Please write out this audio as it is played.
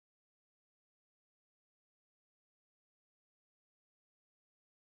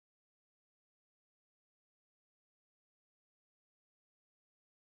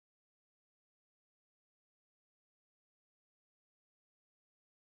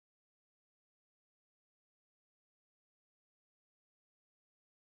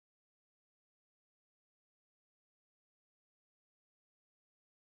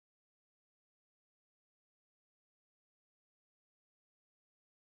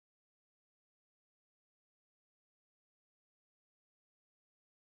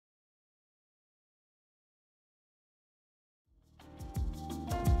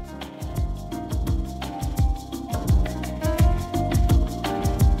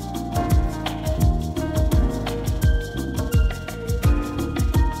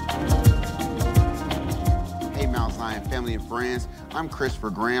friends. I'm Christopher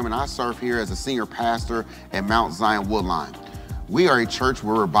Graham, and I serve here as a senior pastor at Mount Zion Woodline. We are a church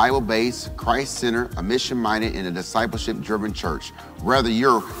where we're Bible-based, Christ-centered, a mission-minded, and a discipleship-driven church. Whether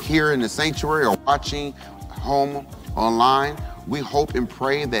you're here in the sanctuary or watching home online, we hope and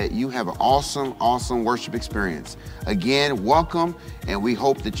pray that you have an awesome worship experience. Again, welcome, and we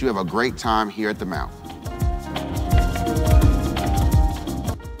hope that you have a great time here at the Mount.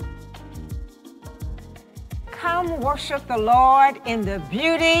 Come worship the Lord in the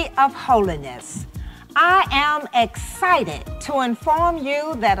beauty of holiness. I am excited to inform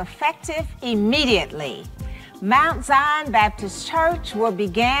you that effective immediately, Mount Zion Baptist Church will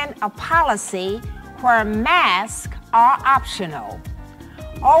begin a policy where masks are optional.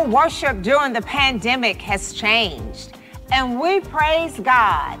 Our worship during the pandemic has changed, and we praise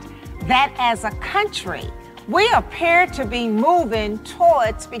God that as a country, we appear to be moving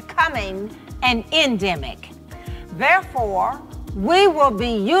towards becoming an endemic. Therefore, we will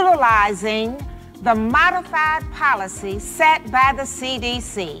be utilizing the modified policy set by the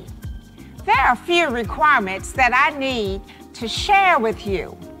CDC. There are a few requirements that I need to share with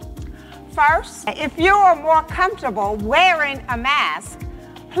you. First, if you are more comfortable wearing a mask,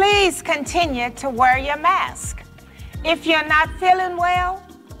 please continue to wear your mask. If you're not feeling well,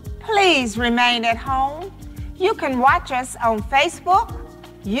 please remain at home. You can watch us on Facebook,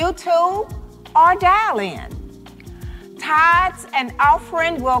 YouTube, or dial in. Tithes and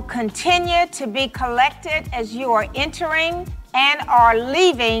offering will continue to be collected as you are entering and are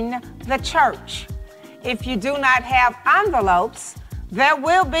leaving the church. If you do not have envelopes, there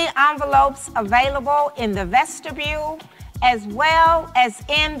will be envelopes available in the vestibule as well as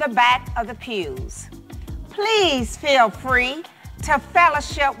in the back of the pews. Please feel free to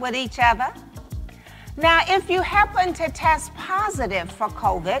fellowship with each other. Now, if you happen to test positive for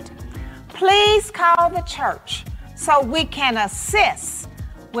COVID, please call the church so we can assist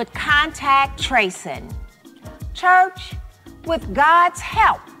with contact tracing. Church, with God's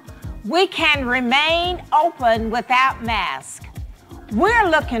help, we can remain open without masks. We're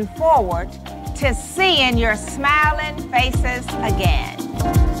looking forward to seeing your smiling faces again.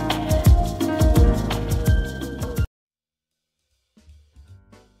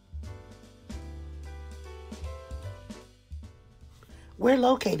 We're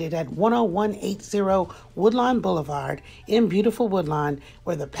located at 10180 Woodlawn Boulevard in beautiful Woodlawn,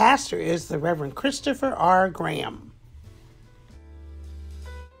 where the pastor is the Reverend Christopher R. Graham.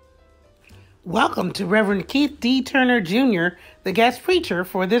 Welcome to Reverend Keith D. Turner Jr., the guest preacher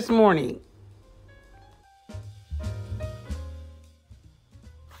for this morning.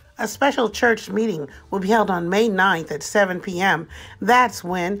 A special church meeting will be held on May 9th at 7 p.m. That's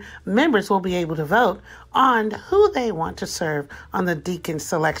when members will be able to vote on who they want to serve on the Deacon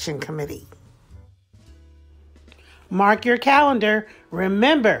Selection Committee. Mark your calendar.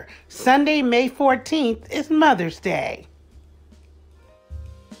 Remember, Sunday, May 14th is Mother's Day.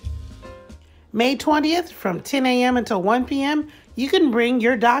 May 20th from 10 a.m. until 1 p.m., you can bring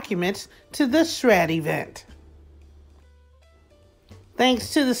your documents to the Shred event.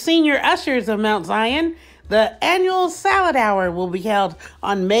 Thanks to the senior ushers of Mount Zion, the annual salad hour will be held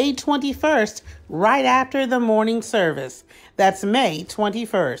on May 21st, right after the morning service. That's May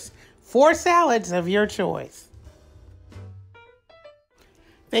 21st. 4 salads of your choice.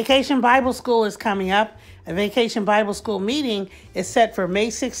 Vacation Bible School is coming up. A Vacation Bible School meeting is set for May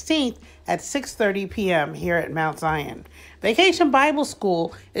 16th at 6:30 p.m. here at Mount Zion. Vacation Bible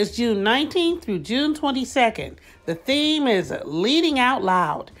School is June 19th through June 22nd. The theme is Leading Out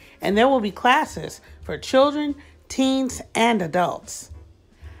Loud, and there will be classes for children, teens, and adults.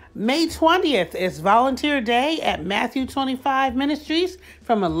 May 20th is Volunteer Day at Matthew 25 Ministries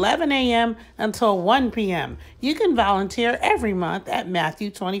from 11 a.m. until 1 p.m. You can volunteer every month at Matthew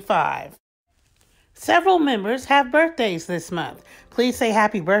 25. Several members have birthdays this month. Please say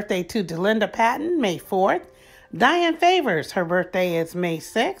happy birthday to Delinda Patton, May 4th. Diane Favors, her birthday is May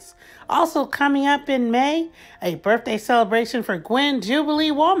 6th. Also coming up in May, a birthday celebration for Gwen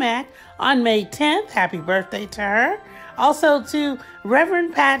Jubilee Womack on May 10th. Happy birthday to her. Also to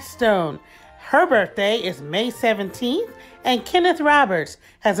Reverend Pat Stone. Her birthday is May 17th. And Kenneth Roberts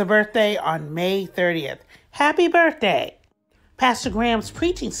has a birthday on May 30th. Happy birthday. Pastor Graham's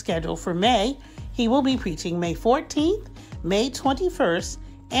preaching schedule for May. He will be preaching May 14th, May 21st,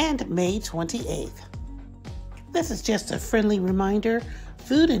 and May 28th. This is just a friendly reminder,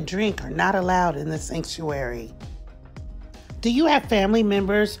 food and drink are not allowed in the sanctuary. Do you have family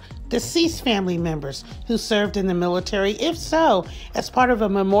members, deceased family members, who served in the military? If so, as part of a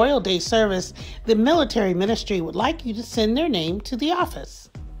Memorial Day service, the military ministry would like you to send their name to the office.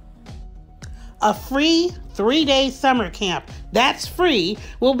 A free 3-day summer camp, that's free,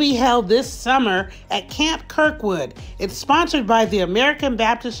 will be held this summer at Camp Kirkwood. It's sponsored by the American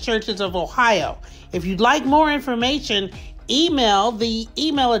Baptist Churches of Ohio. If you'd like more information, email the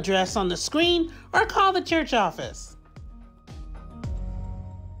email address on the screen or call the church office.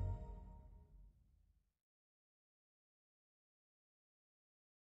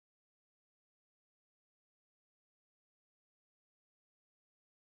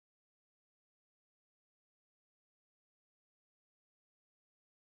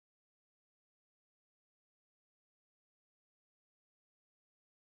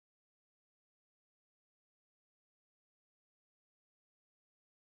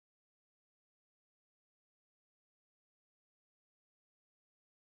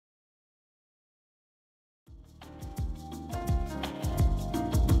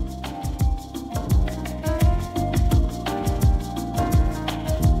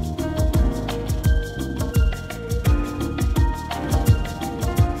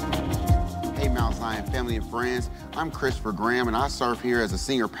 Family and friends, I'm Christopher Graham and I serve here as a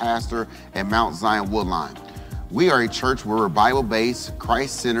senior pastor at Mount Zion Woodline. We are a church where we're Bible-based,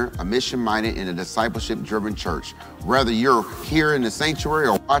 Christ-centered, a mission-minded, and a discipleship-driven church. Whether you're here in the sanctuary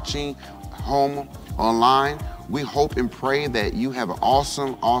or watching home online, we hope and pray that you have an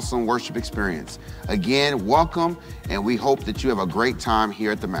awesome worship experience. Again, welcome, and we hope that you have a great time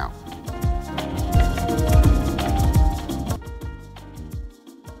here at the Mount.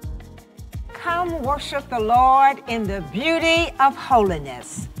 Come worship the Lord in the beauty of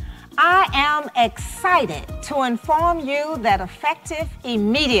holiness. I am excited to inform you that effective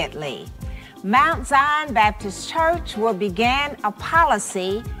immediately, Mount Zion Baptist Church will begin a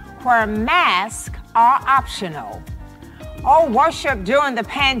policy where masks are optional. Our worship during the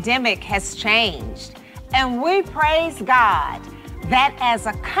pandemic has changed, and we praise God that as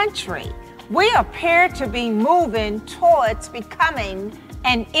a country, we appear to be moving towards becoming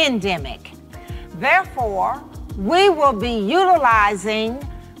an endemic. Therefore, we will be utilizing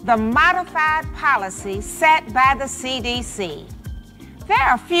the modified policy set by the CDC. There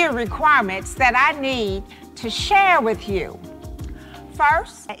are a few requirements that I need to share with you.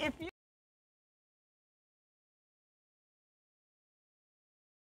 First, if you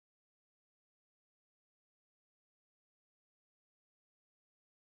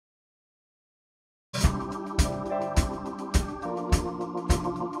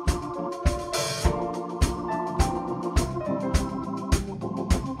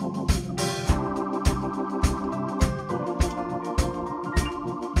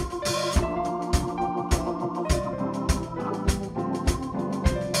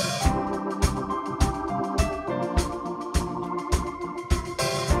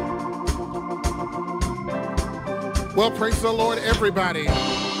Well, praise the Lord, everybody.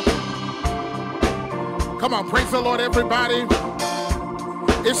 Come on, praise the Lord, everybody.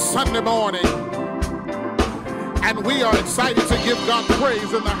 It's Sunday morning, and we are excited to give God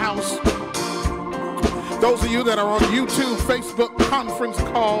praise in the house. Those of you that are on YouTube, Facebook, conference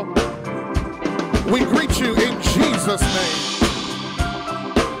call, we greet you in Jesus' name.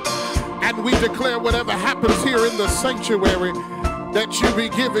 And we declare whatever happens here in the sanctuary, that you be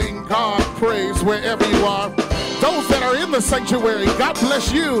giving God praise wherever you are. Those that are in the sanctuary, God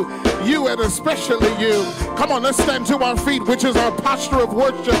bless you, and especially you. Come on, let's stand to our feet, which is our posture of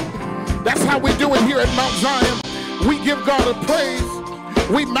worship. That's how we do it here at Mount Zion. We give God a praise,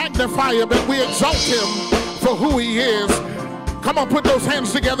 we magnify him, and we exalt him for who he is. Come on, put those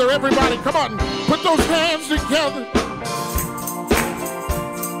hands together, everybody. Come on, put those hands together.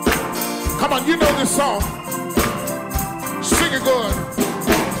 Come on, you know this song. Sing it good.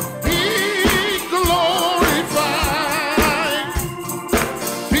 Be glorified.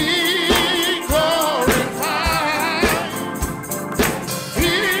 Be glorified. Be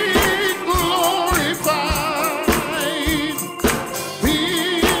glorified.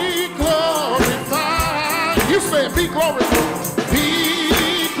 Be glorified. You say be glorified. Be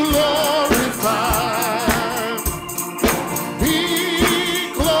glorified. Be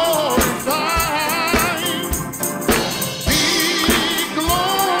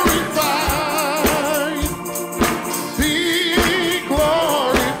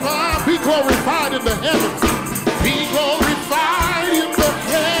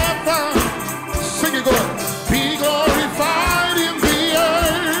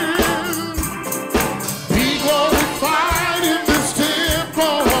glorified in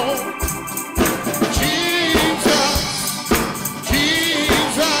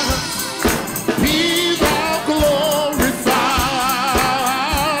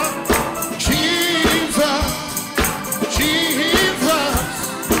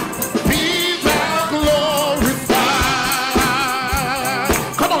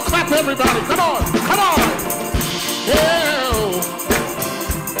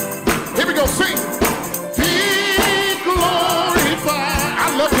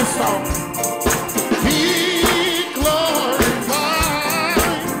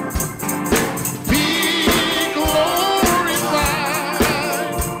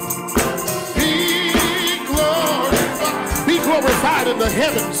in the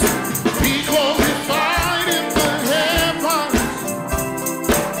heavens. Be glorified in the heavens.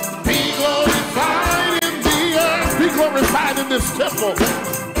 Be glorified in the earth. Be glorified in this temple.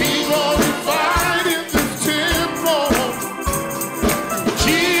 Be glorified in this temple.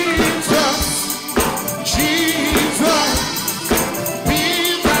 Jesus, Jesus, be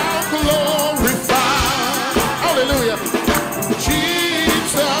thou glorified. Hallelujah.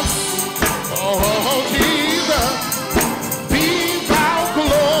 Jesus, oh Jesus, be thou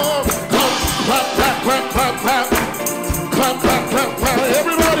glorified. Clap, clap, clap, clap, clap. Clap, clap, clap, clap.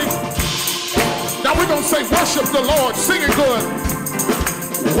 Everybody. Now we're going to say worship the Lord. Sing it good.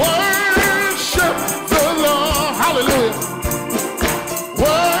 Worship the Lord. Hallelujah.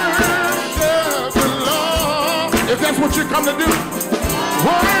 Worship the Lord. If that's what you come to do.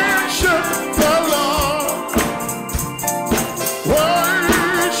 Worship the Lord.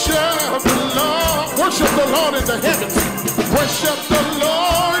 Worship the Lord. Worship the Lord in the heavens. Worship the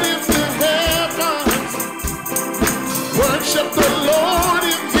Lord in the heavens. Worship the Lord in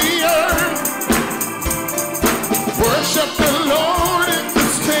the earth. Worship the Lord in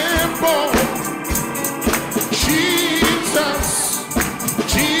this temple. Jesus,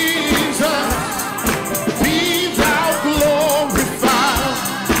 Jesus, be thou glorified.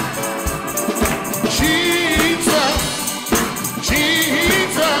 Jesus,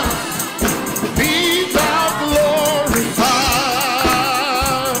 Jesus, be thou glorified.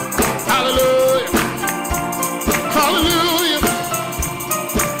 Hallelujah, hallelujah,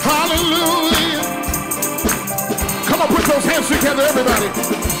 hallelujah. Come on, put those hands together, everybody.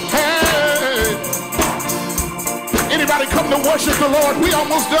 Hey, anybody come to worship the Lord? We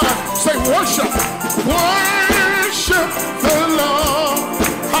almost done. Say worship, worship the Lord.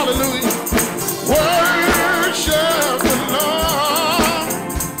 Hallelujah. Worship the Lord.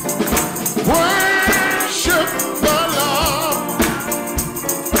 Worship the Lord.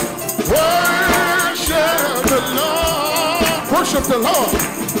 Worship the Lord. Worship the Lord.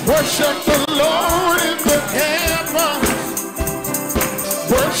 Worship the Lord in the heavens.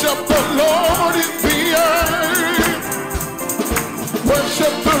 Worship the Lord in the earth.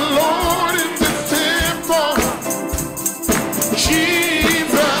 Worship the Lord in the temple.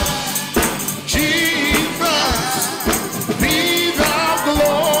 Jesus, Jesus, be thou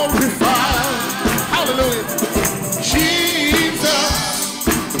glorified. Hallelujah. Jesus,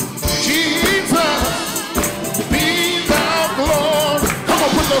 Jesus, be thou glorified. Come on,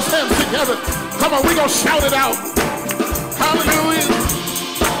 put those hands together. Come on, we're going to shout it out. Hallelujah.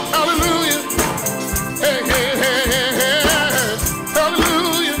 Hallelujah. Hey, hey, hey, hey, hey.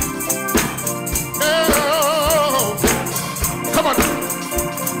 Hallelujah. Oh. Come on.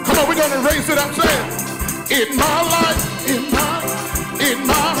 Come on, we're going to raise it up. Say it. In my life, in my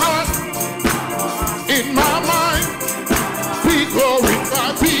heart, in my mind, be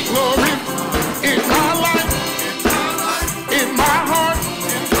glorified, be glorified. In my life, in my heart,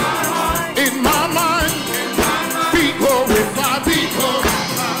 in my mind, be glorified, be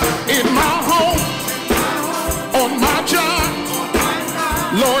glorified. In my home, on my job,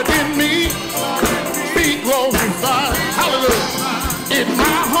 Lord, in me, be glorified. Hallelujah. In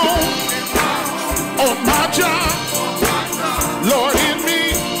my home, on my job, Lord, in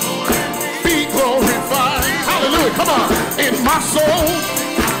me, be glorified. Hallelujah. Come on. In my soul,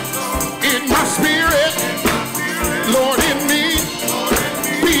 in my spirit, Lord, in me,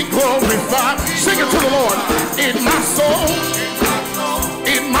 be glorified. Sing it to the Lord. In my soul,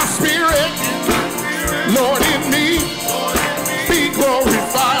 in my spirit, Lord, in me, be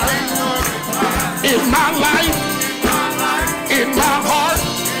glorified. In my life, in my heart,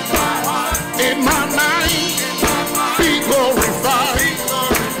 in my mind, be glorified.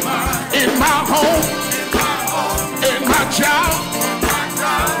 In my home, in my job,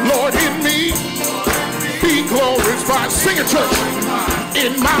 Lord, in me, be glorified. Sing it, church.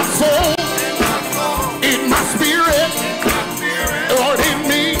 In my soul, in my spirit, Lord, in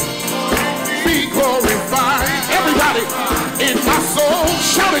me, be glorified. Everybody, in my soul,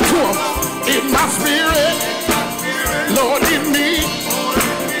 shout it to him. In my spirit, Lord, in me,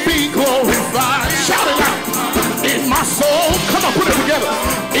 be glorified. Shout it out. In my soul, come on, put it together.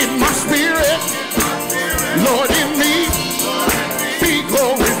 In my spirit, Lord, in me, be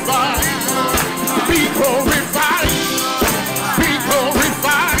glorified. Be glorified. Be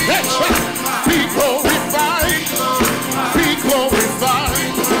glorified. That's right.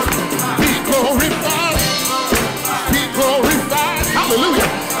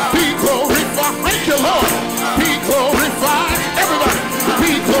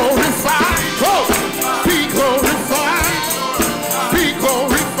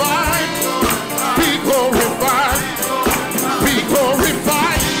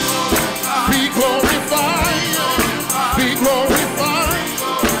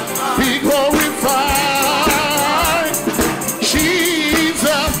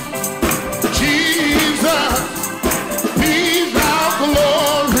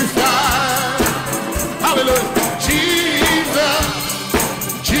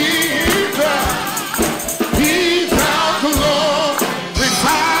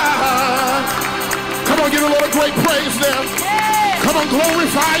 on,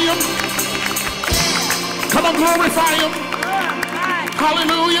 glorify him. Come on, glorify him.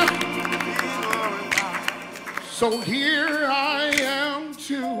 Hallelujah. So here I am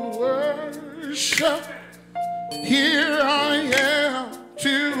to worship. Here I am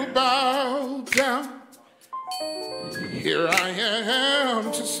to bow down. Here I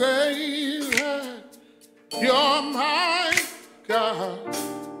am to say that you're my God.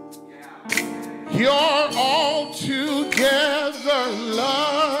 You're altogether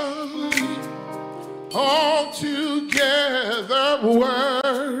lovely, altogether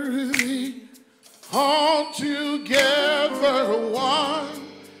worthy, altogether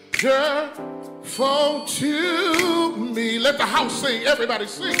wonderful to me. Let the house sing, everybody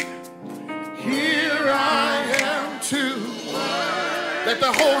sing. Here I am to worship. Let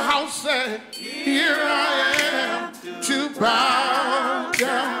the whole house say, here I am to bow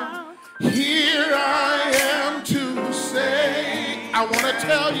down. Here I am to say, I want to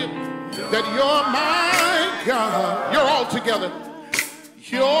tell you that you're my God. You're all together.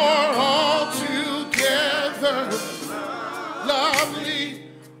 You're all together lovely,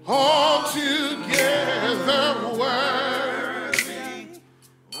 all together worthy,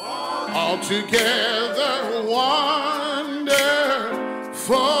 all together wonderful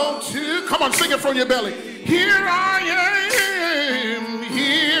to. Come on, sing it from your belly. Here I am,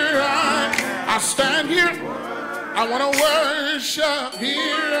 here I stand here. I want to worship.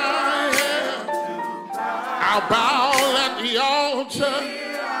 Here I am. I'll bow at the altar.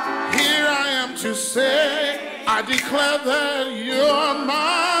 Here I am to say, I declare that you are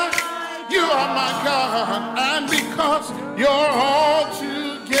my God. And because you're all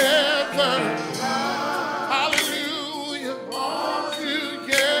together, hallelujah, all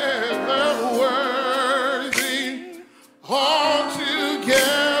together worthy, all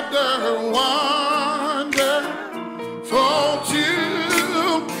together wonderful to.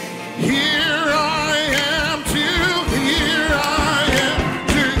 Here I am to, here I am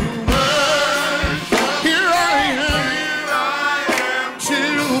to worship. Here I am to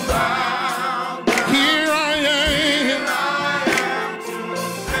bow. Here I am.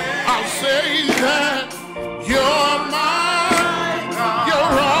 I'll say that you're mine.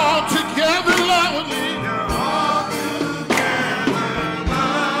 You're all together lovely.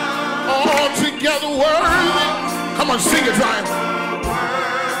 All together worthy. Come on, sing it, Ryan.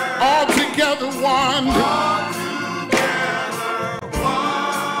 All together wonderful.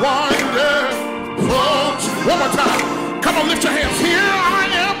 One more time. Come on, lift your hands. Here I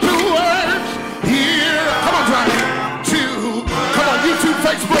am to worship. Here, come on, Ryan. Come on, YouTube,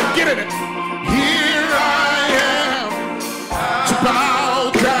 Facebook, get in it. Here I am to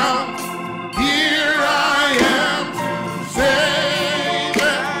bow down. Here I am to say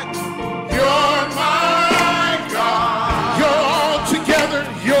that you're my God. You're all together.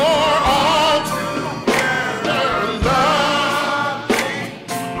 You're all together lovely.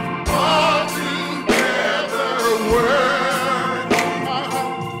 All together worthy.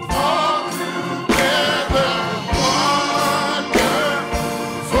 All together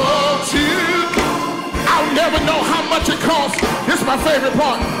wonderful to. I'll never know how much it costs. This is my favorite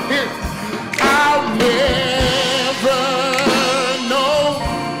part. Here. I'll never know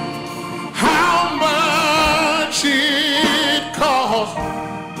how much it costs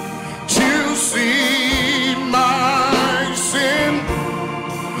to see my sin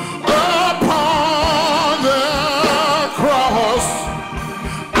upon the cross.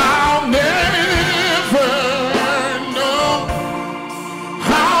 I'll never know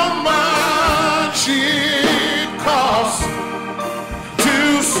how much it costs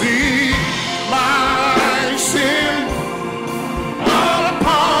to see my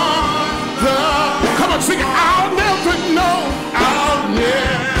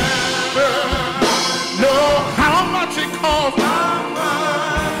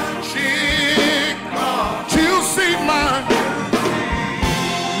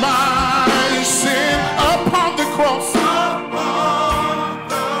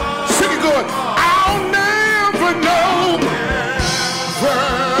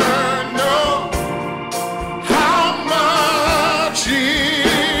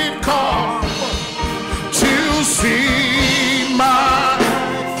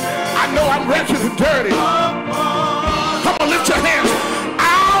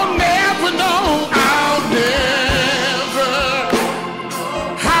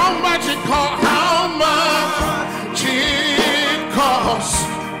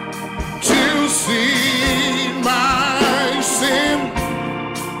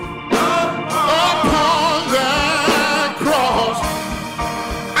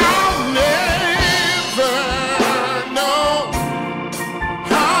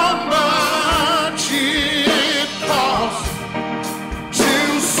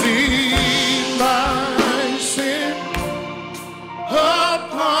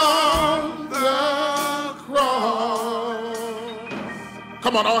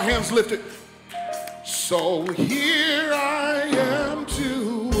Come on, all hands lifted. So here I am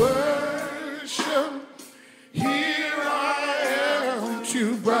to worship. Here I am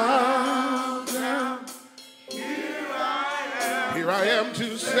to bow down. Here I am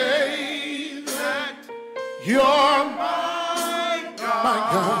to say that you're my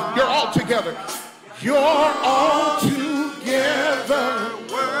God. You're all together. You're all together.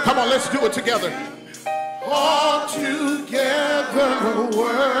 Come on, let's do it together. All together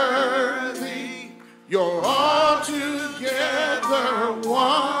worthy. You're all together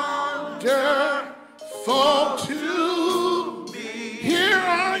wonderful to me. Here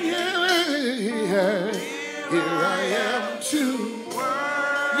I am. Here I am to.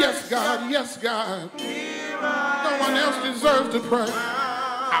 Yes, God. Yes, God. No one else deserves to pray.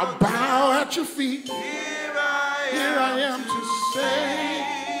 I'll bow at your feet. Here I am to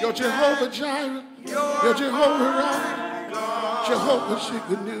say, you're Jehovah Jireh, you're Jehovah Rapha, Jehovah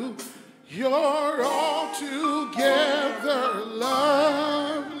Shikanu. You're all together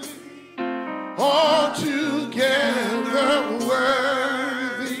lovely, all together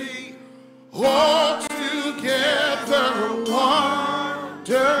worthy, all together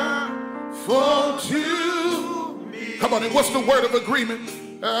wonderful to me. Come on, and what's the word of agreement?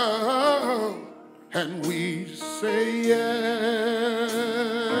 Oh, and we say yes.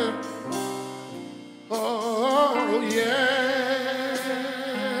 Oh, yes.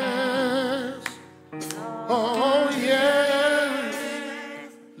 Oh, yes.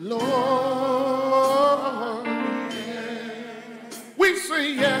 Lord, yes. We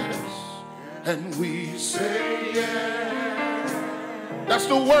say yes. And we say yes. That's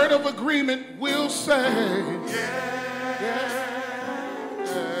the word of agreement. We'll say yes.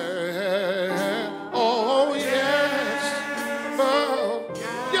 Oh, yes. Oh,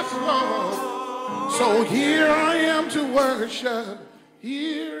 yes, Lord. So here I am to worship.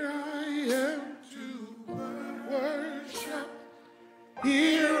 Here I am to worship.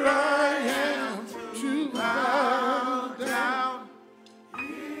 Here I am to bow down.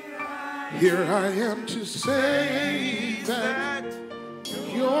 Here I am to say that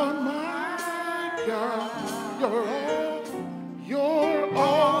you're my God. You're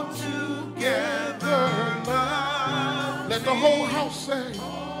all together love. Let the whole house say,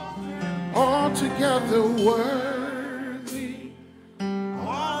 all together worthy,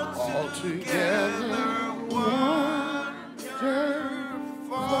 all together wonderful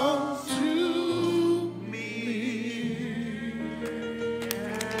to me.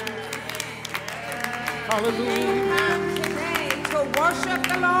 Hallelujah. Today to worship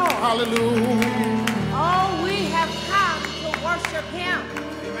the Lord. Hallelujah. Oh, we have come to worship him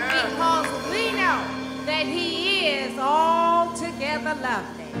because we know that he is altogether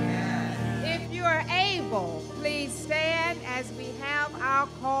lovely. If you are able, please stand as we have our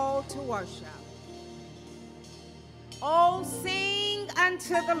call to worship. Oh, sing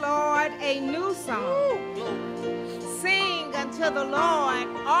unto the Lord a new song. Sing unto the Lord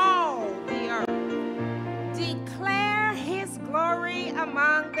all the earth. Declare his glory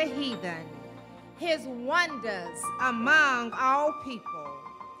among the heathen, his wonders among all people.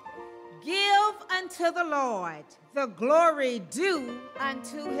 Give unto the Lord the glory due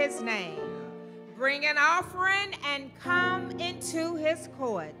unto his name. Bring an offering and come into his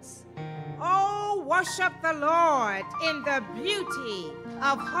courts. Oh, worship the Lord in the beauty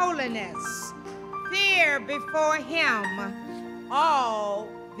of holiness. Fear before him all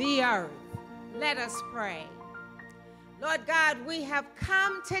the earth. Let us pray. Lord God, we have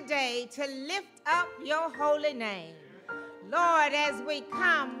come today to lift up your holy name. Lord, as we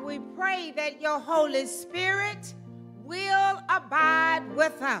come, we pray that your Holy Spirit will abide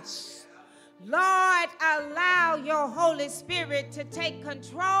with us. Lord, allow your Holy Spirit to take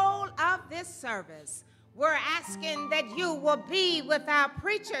control of this service. We're asking that you will be with our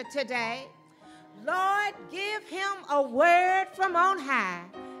preacher today. Lord, give him a word from on high,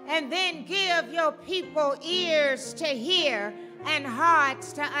 and then give your people ears to hear and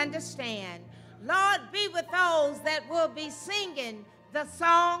hearts to understand. Lord, be with those that will be singing the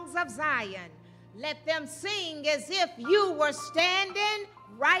songs of Zion. Let them sing as if you were standing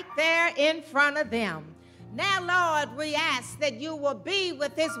right there in front of them. Now, Lord, we ask that you will be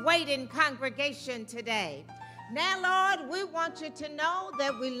with this waiting congregation today. Now, Lord, we want you to know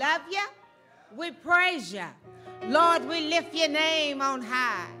that we love you. We praise you. Lord, we lift your name on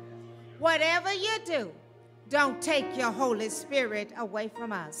high. Whatever you do, don't take your Holy Spirit away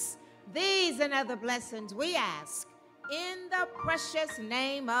from us. These and other blessings we ask in the precious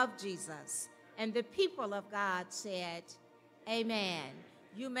name of Jesus. And the people of God said, amen.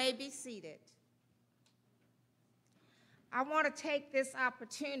 You may be seated. I want to take this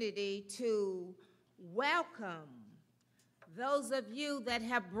opportunity to welcome those of you that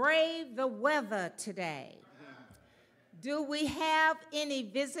have braved the weather today. Do we have any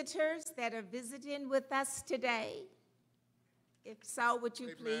visitors that are visiting with us today? If so, would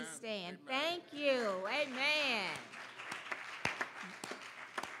you please stand? Amen. Thank you. Amen.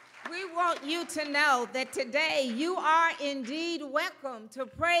 We want you to know that today you are indeed welcome to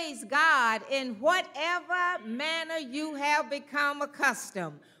praise God in whatever manner you have become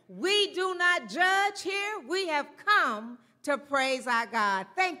accustomed. We do not judge here. We have come to praise our God.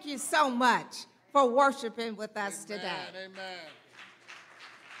 Thank you so much for worshiping with us today. Amen.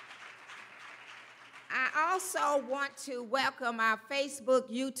 I also want to welcome our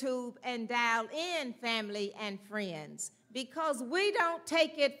Facebook, YouTube, and Dial In family and friends, because we don't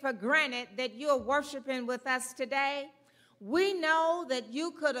take it for granted that you're worshiping with us today. We know that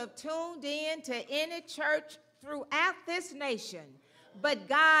you could have tuned in to any church throughout this nation, but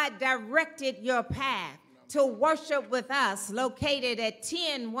God directed your path to worship with us, located at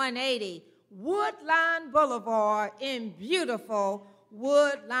 10180 Woodlawn Boulevard in beautiful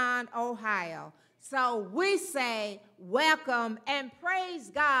Woodlawn, Ohio. So we say welcome and praise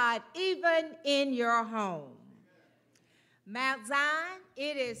God even in your home. Mount Zion,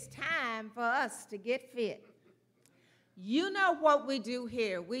 it is time for us to get fit. You know what we do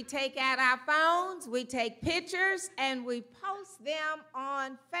here. We take out our phones, we take pictures, and we post them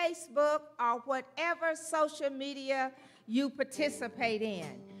on Facebook or whatever social media you participate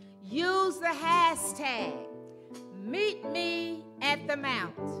in. Use the hashtag, Meet Me at the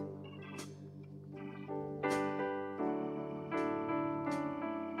Mount.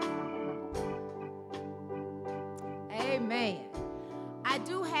 Amen. I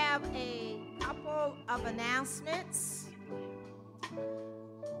do have a couple of announcements.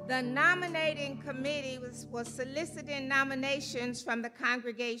 The nominating committee was soliciting nominations from the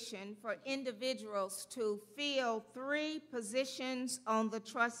congregation for individuals to fill 3 positions on the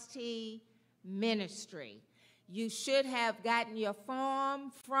trustee ministry. You should have gotten your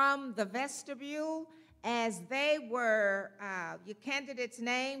form from the vestibule, as they were, your candidate's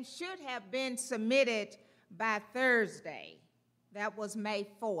name should have been submitted by Thursday. That was May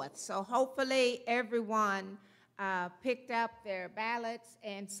 4th. So hopefully everyone picked up their ballots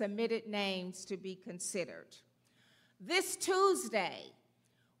and submitted names to be considered. This Tuesday,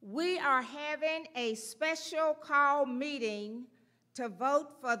 we are having a special call meeting to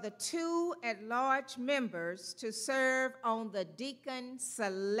vote for the 2 at-large members to serve on the deacon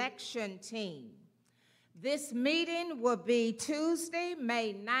selection team. This meeting will be Tuesday,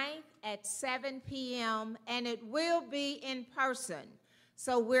 May 9th at 7 p.m., and it will be in person.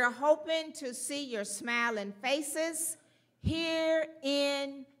 So we're hoping to see your smiling faces here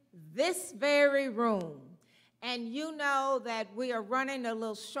in this very room. And you know that we are running a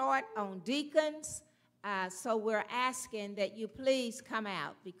little short on deacons, so we're asking that you please come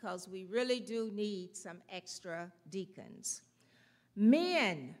out, because we really do need some extra deacons.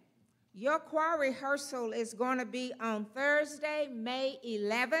 Men, your choir rehearsal is going to be on Thursday, May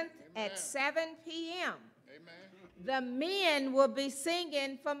 11th at 7 p.m. Amen. The men will be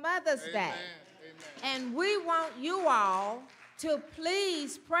singing for Mother's Day. Amen. And we want you all to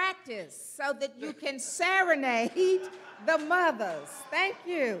please practice so that you can serenade the mothers. Thank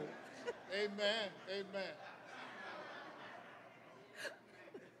you. Amen. Amen.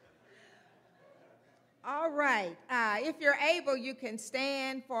 All right. If you're able, you can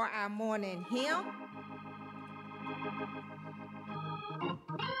stand for our morning hymn.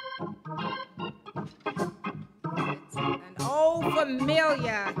 It's an old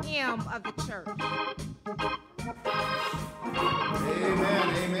familiar hymn of the church.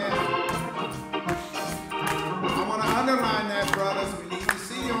 Amen, amen. I want to underline that, brothers. We need to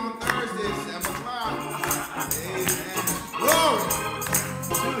see you on Thursday, 7 o'clock. Amen. Glory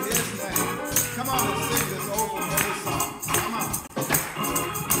to his name. Come on and sing this old familiar song. Come on.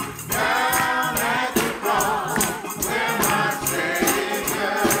 Down at the cross where my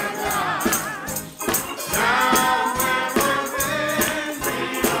Savior died. Down where within me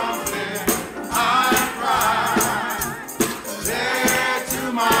of sin I cried. There to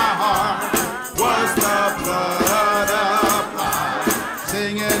my heart was the blood applied,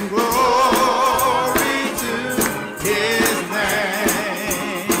 singing glory to his name.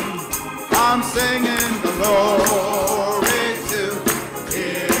 I'm singing glory to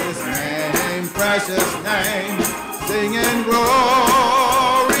his name, precious name, singing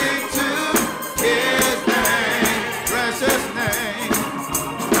glory to his name, precious name.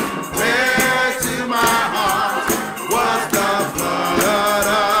 There to my heart was the blood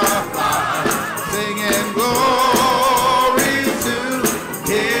applied, singing glory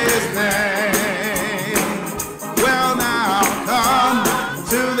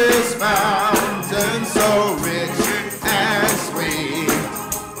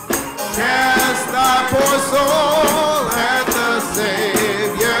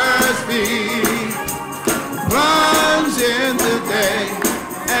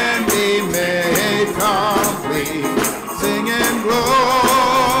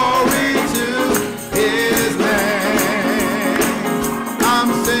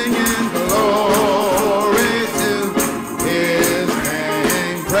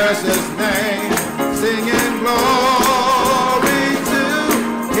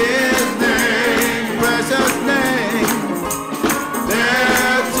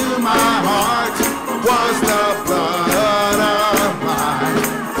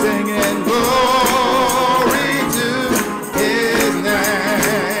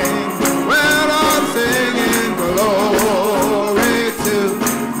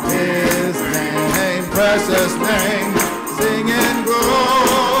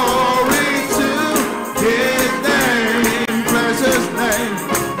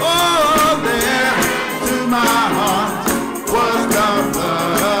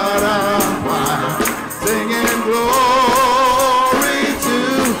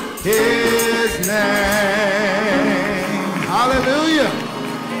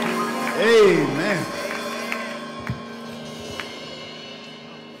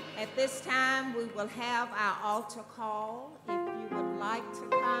this time, we will have our altar call. If you would like to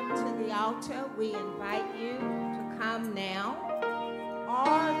come to the altar, we invite you to come now.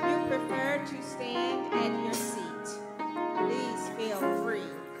 Or if you prefer to stand at your seat, please feel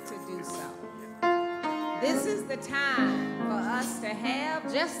free to do so. This is the time for us to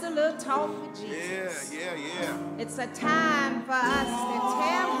have just a little talk with Jesus. Yeah. It's a time for us to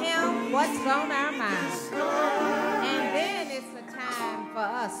tell him what's on our minds. And then it's a time for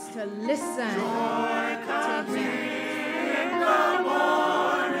us to listen to him. In the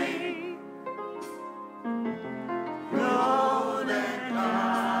morning, know that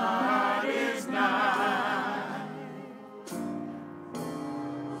God is nigh.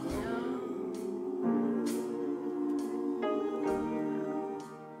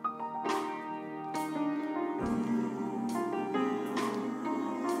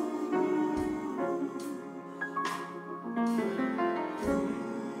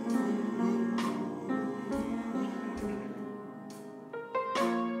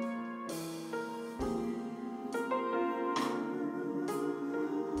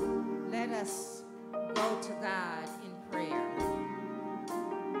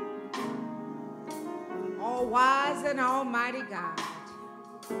 Wise and almighty God,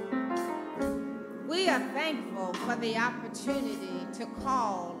 we are thankful for the opportunity to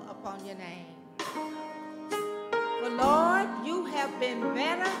call upon your name. For Lord, you have been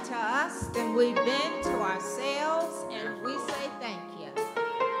better to us than we've been to ourselves, and we say thank you.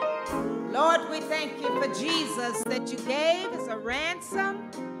 Lord, we thank you for Jesus that you gave as a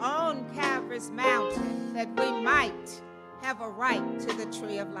ransom on Calvary's mountain, that we might have a right to the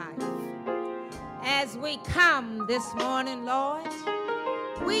tree of life. As we come this morning, Lord,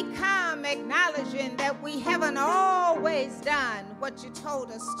 we come acknowledging that we haven't always done what you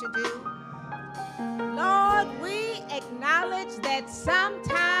told us to do. Lord, we acknowledge that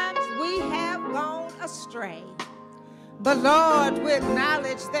sometimes we have gone astray. But Lord, we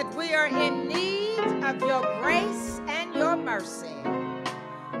acknowledge that we are in need of your grace and your mercy.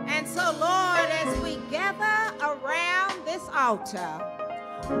 And so, Lord, as we gather around this altar,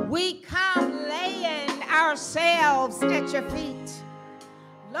 we come laying ourselves at your feet.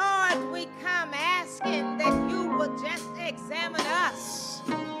 Lord, we come asking that you will just examine us.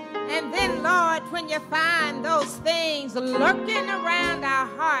 And then, Lord, when you find those things lurking around our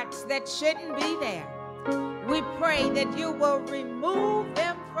hearts that shouldn't be there, we pray that you will remove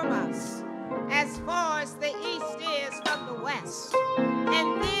them from us as far as the east is from the west,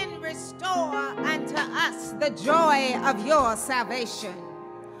 and then restore unto us the joy of your salvation.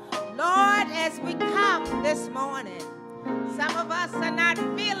 Lord, as we come this morning, some of us are not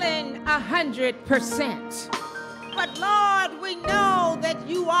feeling 100%. But Lord, we know that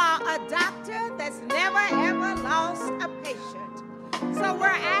you are a doctor that's never ever lost a patient. So we're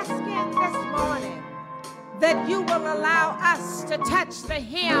asking this morning that you will allow us to touch the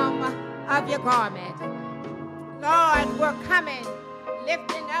hem of your garment. Lord, we're coming,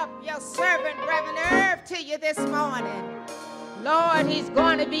 lifting up your servant, Reverend Irv, to you this morning. Lord, he's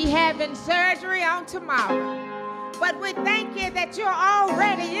going to be having surgery on tomorrow. But we thank you that you're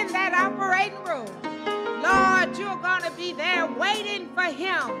already in that operating room. Lord, you're going to be there waiting for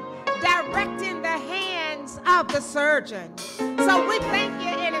him, directing the hands of the surgeon. So we thank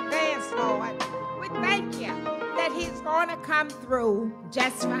you in advance, Lord. We thank you that he's going to come through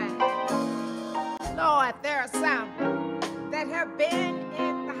just fine. Lord, there are some that have been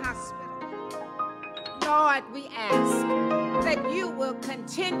in the hospital. Lord, we ask that you will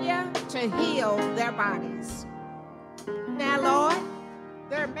continue to heal their bodies. Now, Lord,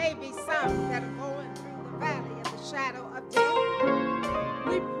 there may be some that are going through the valley of the shadow of death.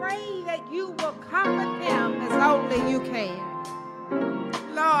 We pray that you will comfort them as only you can.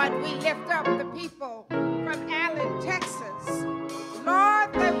 Lord, we lift up the people from Allen, Texas.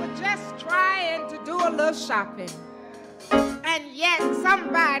 Lord, they were just trying to do a little shopping. And yet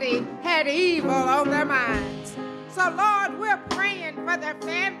somebody had evil on their minds. So, Lord, we're praying for their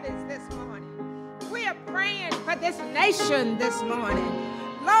families this morning. We are praying for this nation this morning.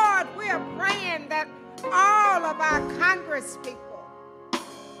 Lord, we are praying that all of our Congress people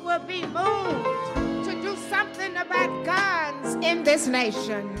will be moved to do something about guns in this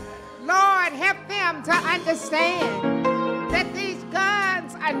nation. Lord, help them to understand that these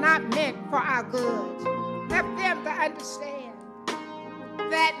guns are not meant for our good. Help them to understand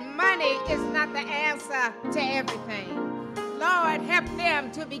that money is not the answer to everything. Lord, help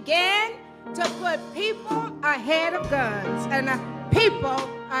them to begin to put people ahead of guns and people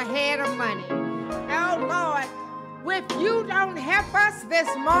ahead of money. Oh, Lord, if you don't help us this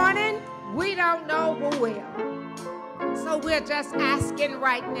morning, we don't know who will. So we're just asking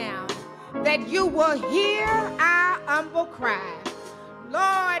right now that you will hear our humble cry.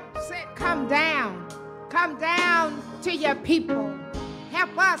 Lord, come down to your people.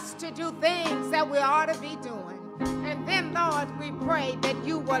 Help us to do things that we ought to be doing. And then, Lord, we pray that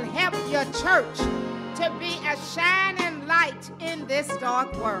you will help your church to be a shining light in this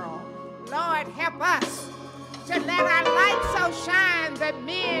dark world. Lord, help us to let our light so shine that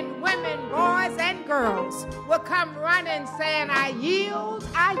men, women, boys, and girls will come running saying, I yield.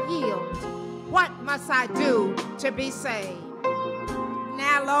 What must I do to be saved?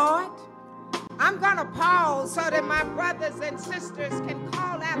 Now, Lord, I'm going to pause so that my brothers and sisters can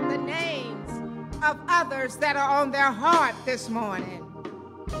call out the names of others that are on their heart this morning.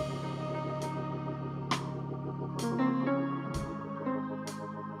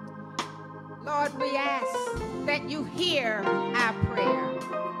 Lord, we ask that you hear our prayer.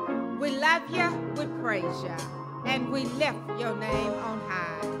 We love you, we praise you, and we lift your name on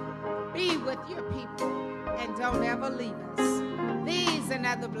high. Be with your people and don't ever leave us. These and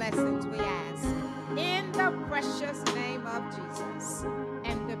other blessings we ask in the precious name of Jesus.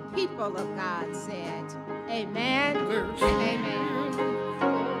 And the people of God said, amen and amen.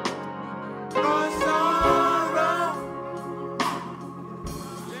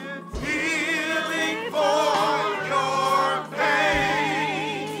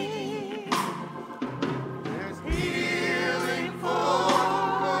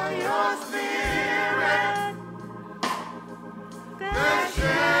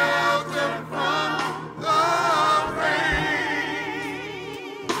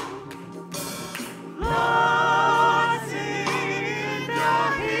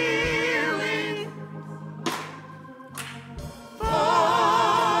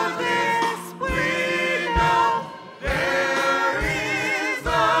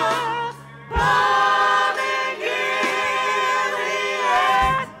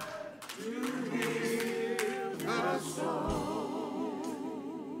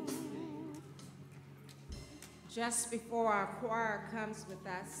 Just before our choir comes with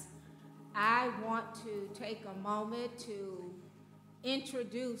us, I want to take a moment to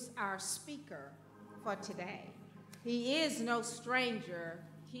introduce our speaker for today. He is no stranger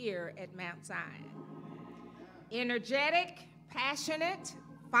here at Mount Zion. Energetic, passionate,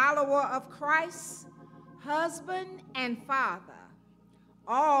 follower of Christ, husband and father,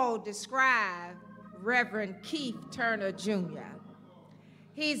 all describe Reverend Keith Turner Jr.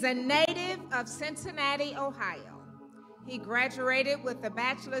 He's a native of Cincinnati, Ohio. He graduated with a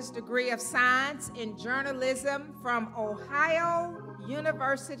bachelor's degree of science in journalism from Ohio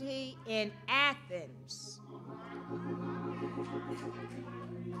University in Athens.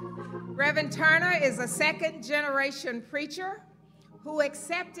 Reverend Turner is a second-generation preacher who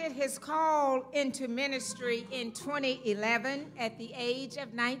accepted his call into ministry in 2011 at the age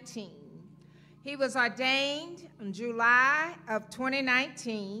of 19. He was ordained in July of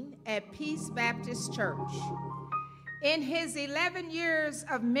 2019 at Peace Baptist Church. In his 11 years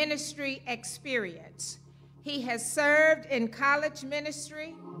of ministry experience, he has served in college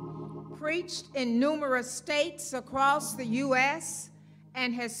ministry, preached in numerous states across the U.S.,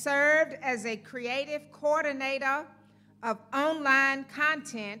 and has served as a creative coordinator of online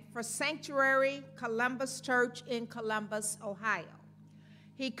content for Sanctuary Columbus Church in Columbus, Ohio.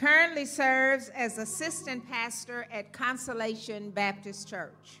 He currently serves as assistant pastor at Consolation Baptist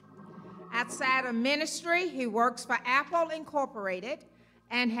Church. Outside of ministry, he works for Apple Incorporated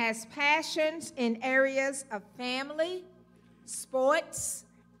and has passions in areas of family, sports,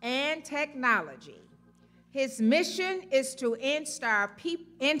 and technology. His mission is to inspire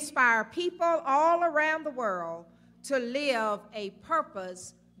people all around the world to live a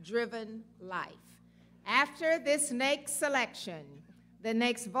purpose-driven life. After this next selection, the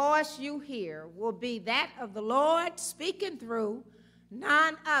next voice you hear will be that of the Lord speaking through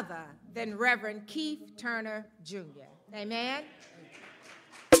none other than Reverend Keith Turner Jr. Amen.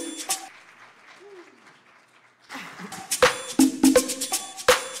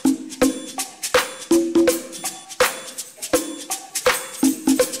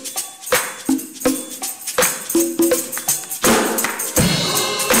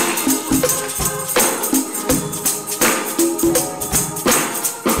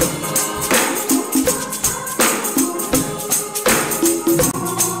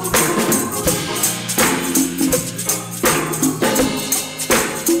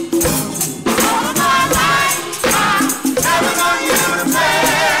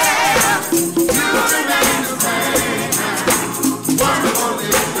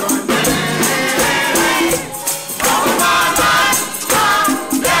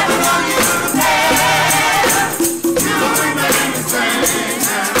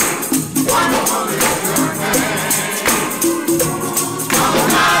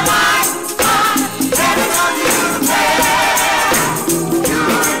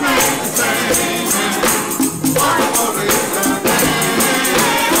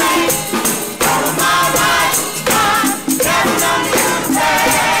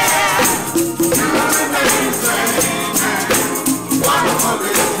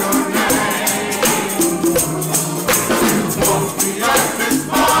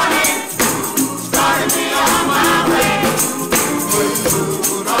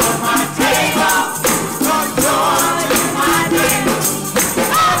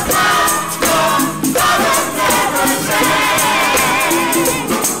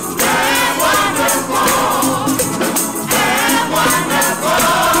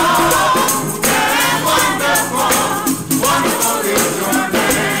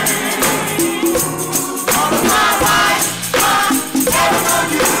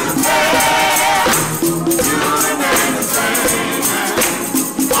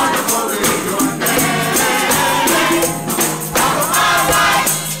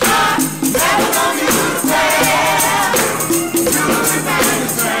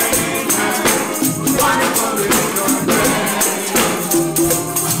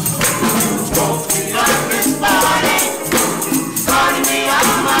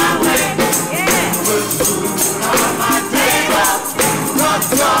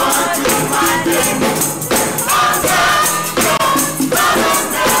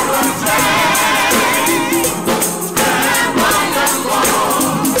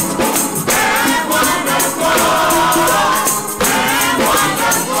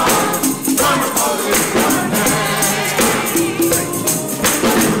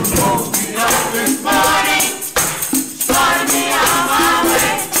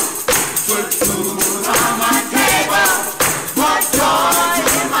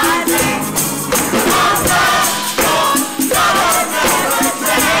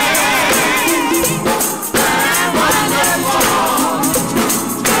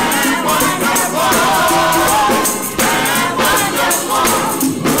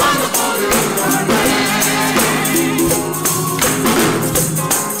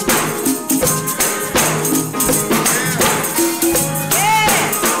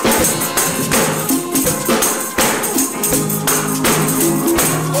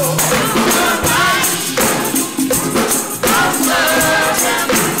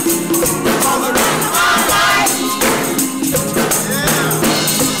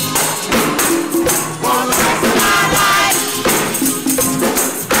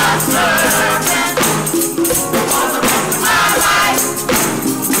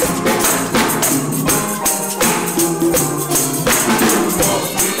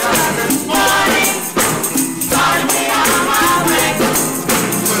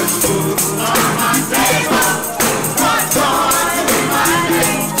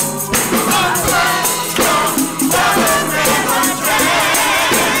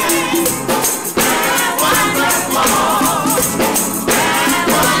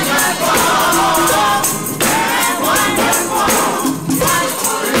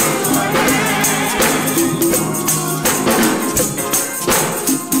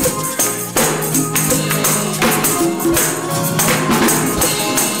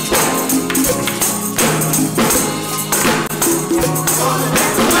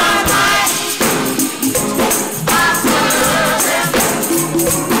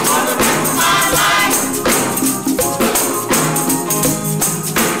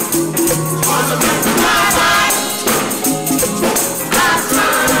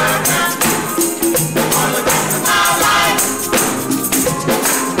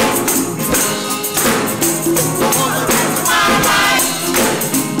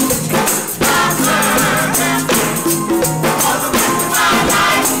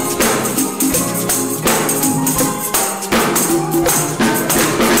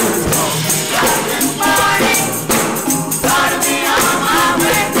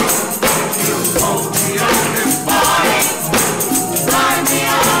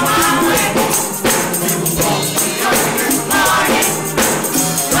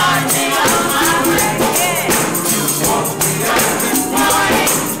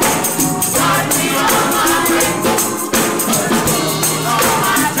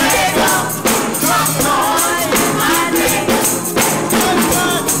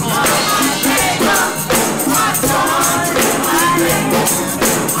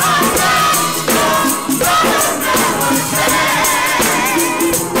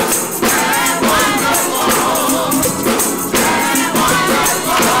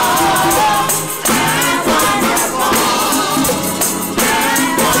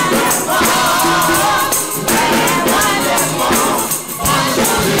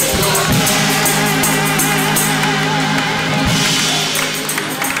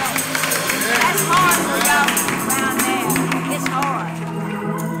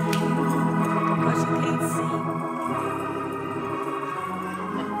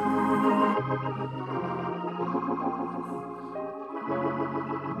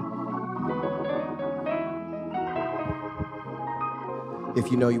 If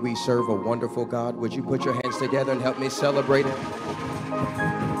you know we serve a wonderful God, would you put your hands together and help me celebrate it?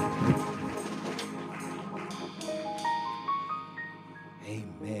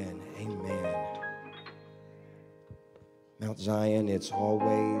 Amen, amen. Mount Zion, it's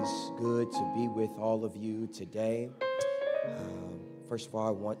always good to be with all of you today. First of all,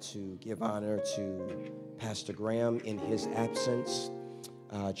 I want to give honor to Pastor Graham in his absence.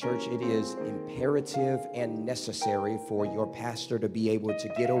 Church, it is imperative and necessary for your pastor to be able to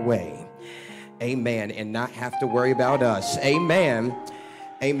get away. Amen. And not have to worry about us. Amen.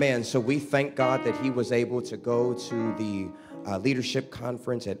 Amen. So we thank God that he was able to go to the leadership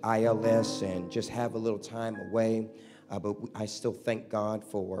conference at ILS and just have a little time away. But I still thank God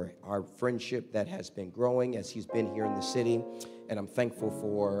for our friendship that has been growing as he's been here in the city. And I'm thankful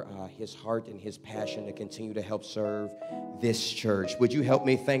for his heart and his passion to continue to help serve this church. Would you help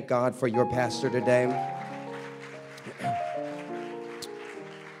me thank God for your pastor today?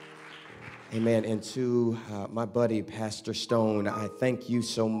 Amen. And to my buddy, Pastor Stone, I thank you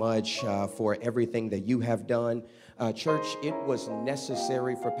so much for everything that you have done. Church, it was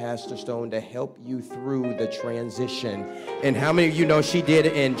necessary for Pastor Stone to help you through the transition. And how many of you know she did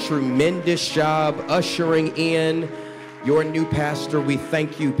a tremendous job ushering in your new pastor? We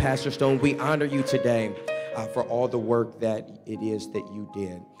thank you, Pastor Stone. We honor you today for all the work that it is that you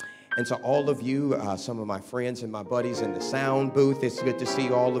did. And to all of you, some of my friends and my buddies in the sound booth, it's good to see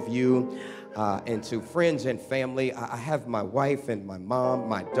all of you. And to friends and family, I have my wife and my mom,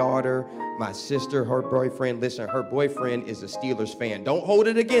 my daughter, my sister, her boyfriend. Listen, her boyfriend is a Steelers fan. Don't hold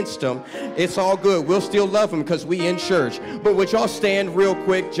it against him. It's all good. We'll still love him because we in church. But would y'all stand real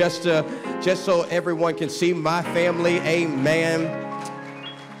quick just so everyone can see my family? Amen.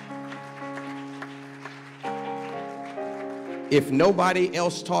 If nobody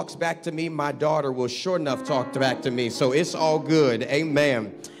else talks back to me, my daughter will sure enough talk back to me. So it's all good.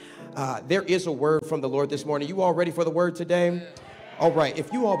 Amen. There is a word from the Lord this morning. You all ready for the word today? All right.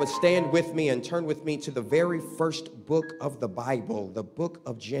 If you all would stand with me and turn with me to the very first book of the Bible, the book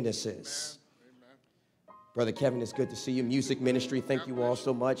of Genesis. Brother Kevin, it's good to see you. Music ministry, thank you all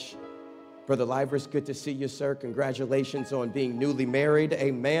so much. Brother Livers, good to see you, sir. Congratulations on being newly married.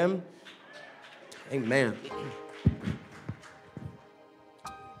 Amen. Amen.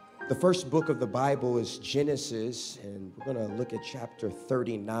 The first book of the Bible is Genesis, and we're going to look at chapter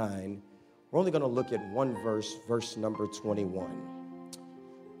 39. We're only going to look at one verse, verse number 21.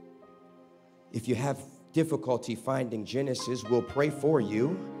 If you have difficulty finding Genesis, we'll pray for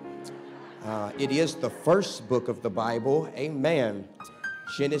you. It is the first book of the Bible. Amen.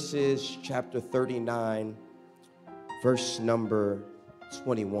 Genesis chapter 39, verse number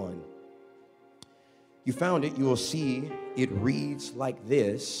 21. You found it, you will see it reads like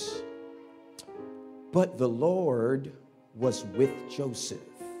this. But the Lord was with Joseph.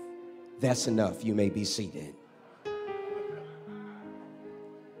 That's enough. You may be seated.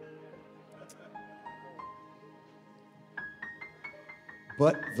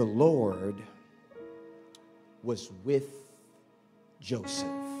 But the Lord was with Joseph.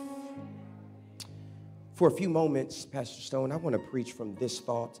 For a few moments, Pastor Stone, I want to preach from this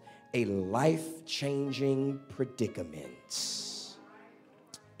thought: a life-changing predicament.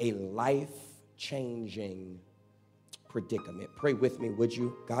 A life-changing predicament. Pray with me, would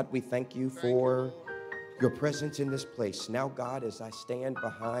you? God, we thank you for your presence in this place. Now, God, as I stand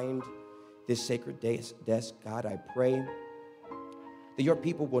behind this sacred desk, God, I pray that your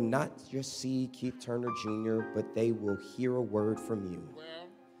people will not just see Keith Turner Jr., but they will hear a word from you.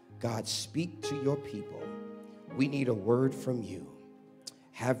 God, speak to your people. We need a word from you.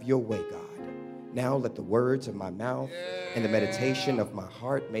 Have your way, God. Now let the words of my mouth and the meditation of my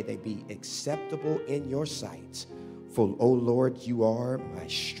heart, may they be acceptable in your sight. For, oh Lord, you are my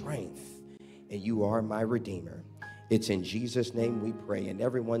strength and you are my Redeemer. It's in Jesus' name we pray. And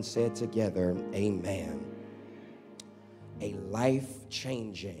everyone said together, amen. A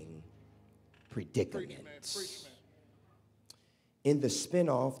life-changing predicament. In the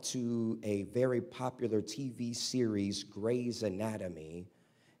spinoff to a very popular TV series, Grey's Anatomy,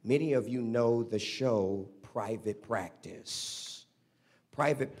 many of you know the show Private Practice.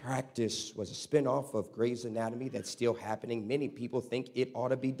 Private Practice was a spinoff of Grey's Anatomy that's still happening. Many people think it ought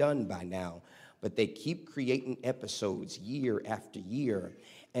to be done by now, but they keep creating episodes year after year.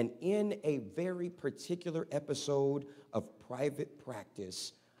 And in a very particular episode of Private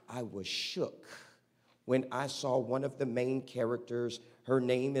Practice, I was shook when I saw one of the main characters. Her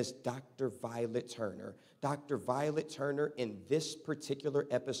name is Dr. Violet Turner. Dr. Violet Turner, in this particular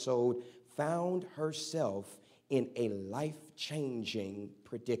episode, found herself in a life-changing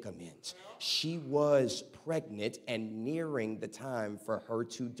predicament. She was pregnant and nearing the time for her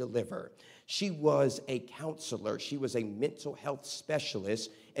to deliver. She was a counselor. She was a mental health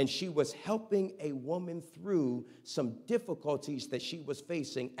specialist, and she was helping a woman through some difficulties that she was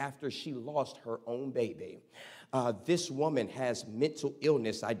facing after she lost her own baby. This woman has mental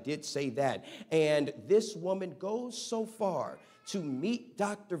illness. I did say that. And this woman goes so far to meet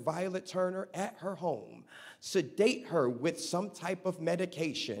Dr. Violet Turner at her home, sedate her with some type of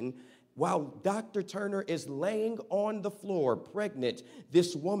medication. While Dr. Turner is laying on the floor, pregnant,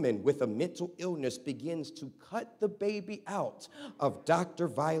 this woman with a mental illness begins to cut the baby out of Dr.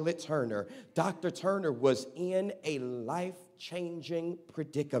 Violet Turner. Dr. Turner was in a life-changing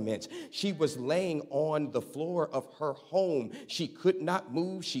predicament. She was laying on the floor of her home. She could not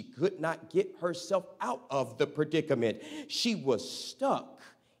move. She could not get herself out of the predicament. She was stuck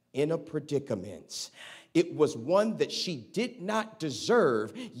in a predicament. It was one that she did not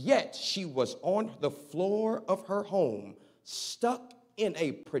deserve, yet she was on the floor of her home, stuck in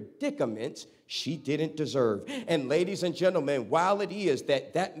a predicament she didn't deserve. And ladies and gentlemen, while it is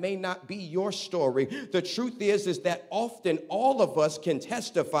that may not be your story, the truth is that often all of us can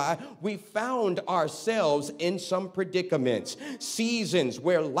testify we found ourselves in some predicaments, seasons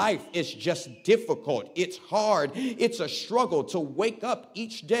where life is just difficult. It's hard. It's a struggle to wake up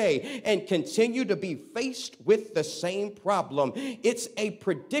each day and continue to be faced with the same problem. It's a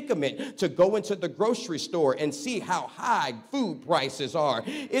predicament to go into the grocery store and see how high food prices are.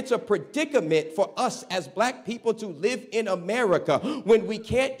 It's a predicament for us as black people to live in America when we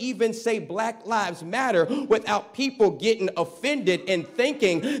can't even say Black Lives Matter without people getting offended and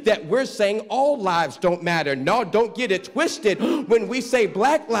thinking that we're saying all lives don't matter. No, don't get it twisted. When we say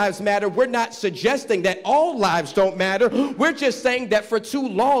Black Lives Matter, we're not suggesting that all lives don't matter. We're just saying that for too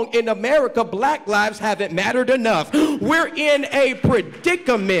long in America, black lives haven't mattered enough. We're in a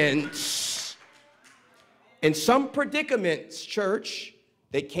predicament. And some predicaments, church,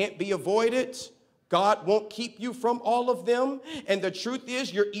 they can't be avoided. God won't keep you from all of them. And the truth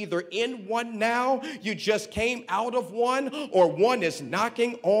is, you're either in one now, you just came out of one, or one is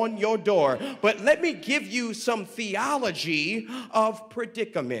knocking on your door. But let me give you some theology of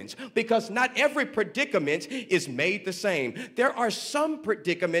predicaments, because not every predicament is made the same. There are some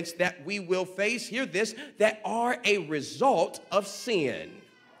predicaments that we will face, hear this, that are a result of sin.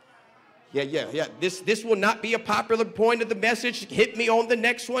 Yeah. This will not be a popular point of the message. Hit me on the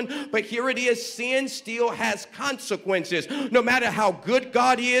next one. But here it is. Sin still has consequences. No matter how good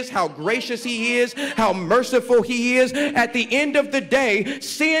God is, how gracious he is, how merciful he is, at the end of the day,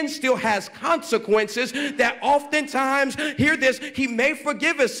 sin still has consequences that oftentimes, hear this, he may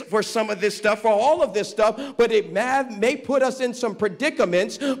forgive us for some of this stuff, for all of this stuff, but it may put us in some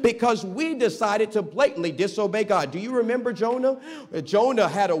predicaments because we decided to blatantly disobey God. Do you remember Jonah? Jonah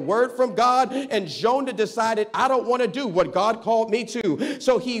had a word from God, and Jonah decided, I don't want to do what God called me to.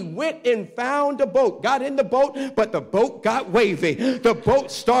 So he went and found a boat, got in the boat, but the boat got wavy. The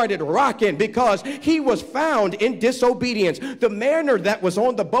boat started rocking because he was found in disobedience. The mariner that was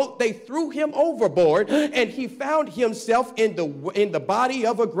on the boat, they threw him overboard, and he found himself in the body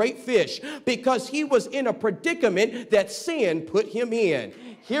of a great fish because he was in a predicament that sin put him in.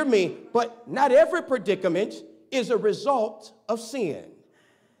 Hear me, but not every predicament is a result of sin.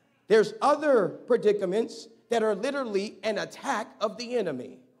 There's other predicaments that are literally an attack of the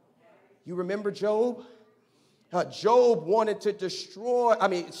enemy. You remember Job? Satan wanted to destroy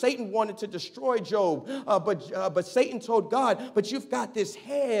Job, but Satan told God, but you've got this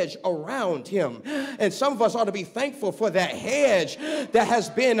hedge around him. And some of us ought to be thankful for that hedge that has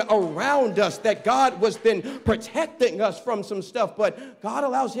been around us, that God has been protecting us from some stuff, but God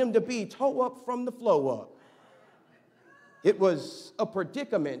allows him to be toe up from the flow up. It was a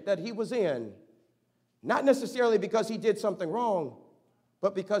predicament that he was in, not necessarily because he did something wrong,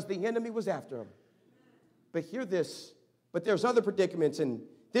 but because the enemy was after him. But hear this, but there's other predicaments, and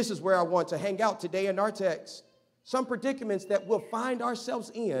this is where I want to hang out today in our text. Some predicaments that we'll find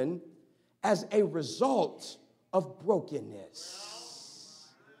ourselves in as a result of brokenness.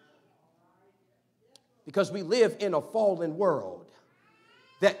 Because we live in a fallen world.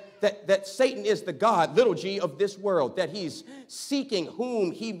 That Satan is the God, little g, of this world, that he's seeking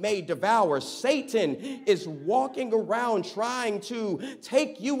whom he may devour. Satan is walking around trying to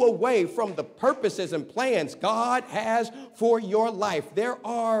take you away from the purposes and plans God has for your life. There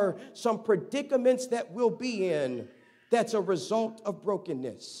are some predicaments that we'll be in that's a result of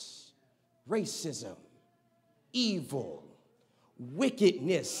brokenness, racism, evil,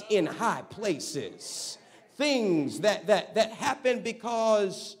 wickedness in high places. Things that happen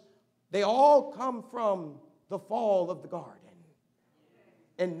because they all come from the fall of the garden.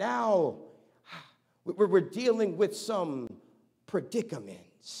 And now we're dealing with some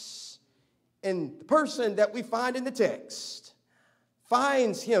predicaments. And the person that we find in the text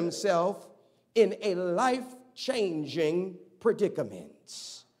finds himself in a life-changing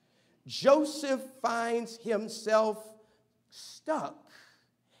predicament. Joseph finds himself stuck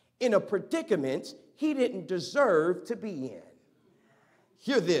in a predicament he didn't deserve to be in.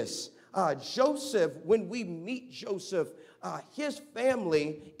 Hear this. Joseph, when we meet Joseph, his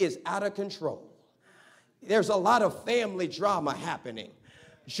family is out of control. There's a lot of family drama happening.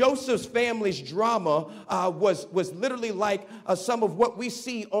 Joseph's family's drama was literally like some of what we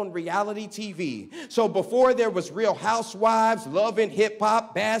see on reality TV. So before there was Real Housewives, Love and Hip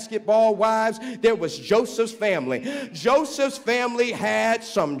Hop, Basketball Wives, there was Joseph's family. Joseph's family had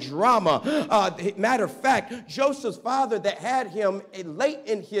some drama. Matter of fact, Joseph's father that had him late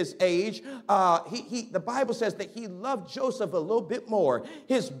in his age, the Bible says that he loved Joseph a little bit more.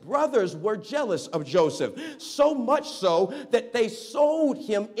 His brothers were jealous of Joseph, so much so that they sold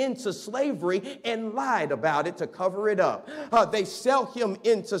him him into slavery and lied about it to cover it up. They sell him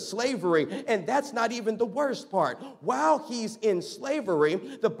into slavery, and that's not even the worst part. While he's in slavery,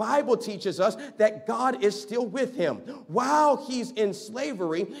 the Bible teaches us that God is still with him. While he's in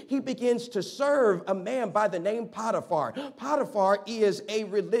slavery, he begins to serve a man by the name Potiphar. Potiphar is a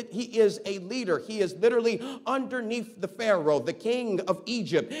leader. He is literally underneath the Pharaoh, the king of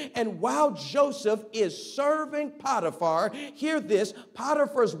Egypt. And while Joseph is serving Potiphar, hear this,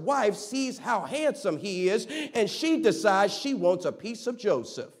 Potiphar's wife sees how handsome he is, and she decides she wants a piece of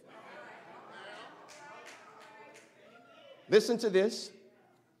Joseph. Listen to this.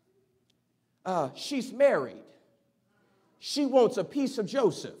 She's married. She wants a piece of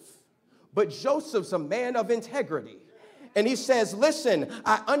Joseph, but Joseph's a man of integrity. And he says, listen,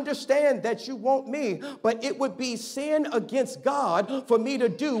 I understand that you want me, but it would be sin against God for me to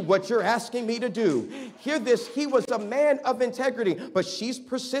do what you're asking me to do. Hear this. He was a man of integrity, but she's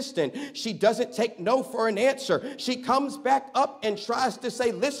persistent. She doesn't take no for an answer. She comes back up and tries to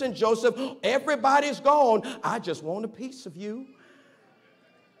say, listen, Joseph, everybody's gone. I just want a piece of you.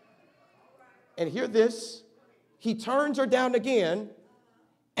 And hear this. He turns her down again,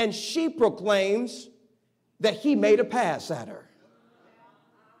 and she proclaims that he made a pass at her.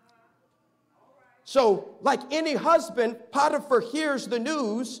 So, like any husband, Potiphar hears the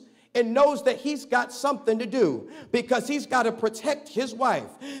news and knows that he's got something to do because he's got to protect his wife.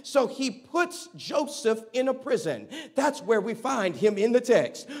 So he puts Joseph in a prison. That's where we find him in the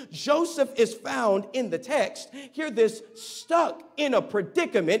text. Joseph is found in the text, hear this, stuck in a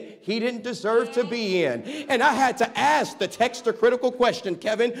predicament he didn't deserve to be in. And I had to ask the text a critical question,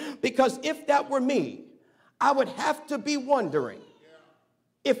 Kevin, because if that were me, I would have to be wondering,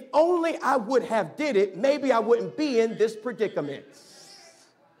 if only I would have did it, maybe I wouldn't be in this predicament.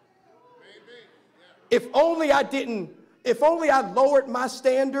 If only I lowered my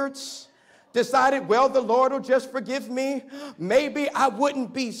standards, decided, well, the Lord will just forgive me, maybe I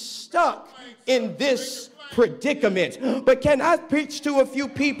wouldn't be stuck in this predicament. But can I preach to a few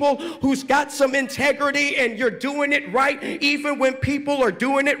people who's got some integrity and you're doing it right even when people are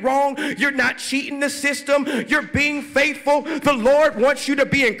doing it wrong? You're not cheating the system. You're being faithful. The Lord wants you to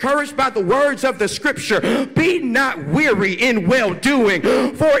be encouraged by the words of the scripture. Be not weary in well-doing,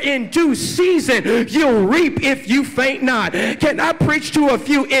 for in due season you'll reap if you faint not. Can I preach to a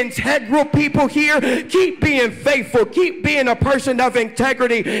few integral people here? Keep being faithful. Keep being a person of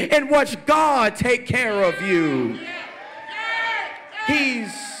integrity and watch God take care of you.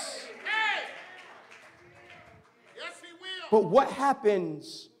 But what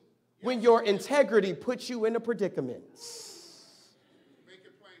happens when your integrity puts you in a predicament?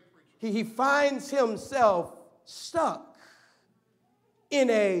 He finds himself stuck in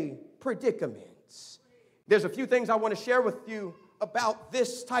a predicament. There's a few things I want to share with you about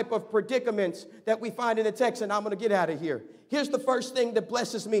this type of predicament that we find in the text, and I'm going to get out of here. Here's the first thing that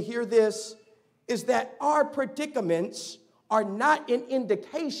blesses me. Hear this. Is that our predicaments are not an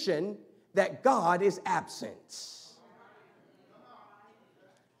indication that God is absent.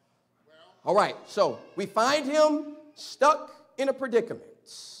 All right, so we find him stuck in a predicament.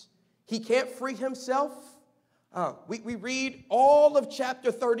 He can't free himself. We read all of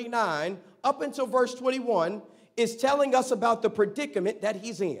chapter 39 up until verse 21 is telling us about the predicament that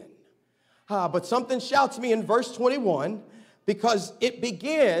he's in. But something shouts me in verse 21 because it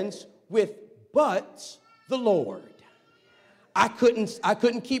begins with but the Lord. I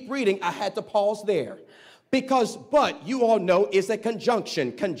couldn't keep reading. I had to pause there. Because but, you all know, is a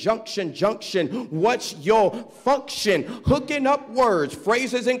conjunction. Conjunction, junction. What's your function? Hooking up words,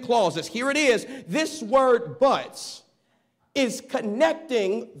 phrases, and clauses. Here it is. This word but is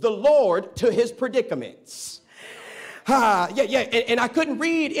connecting the Lord to his predicaments. And I couldn't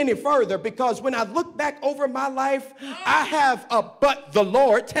read any further because when I look back over my life, I have a but the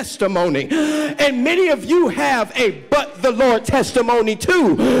Lord testimony. And many of you have a but the Lord testimony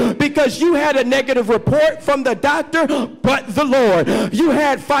too, because you had a negative report from the doctor, but the Lord. You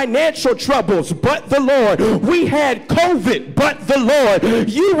had financial troubles, but the Lord. We had COVID, but the Lord.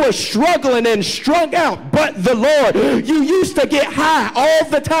 You were struggling and strung out, but the Lord. You used to get high all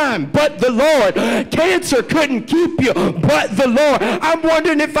the time, but the Lord. Cancer couldn't keep you, but the Lord. I'm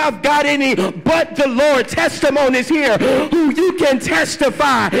wondering if I've got any but the Lord testimonies here who you can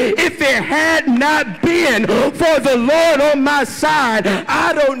testify. If it had not been for the Lord on my side,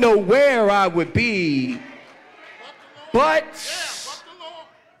 I don't know where I would be. But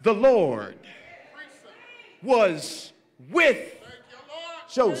the Lord was with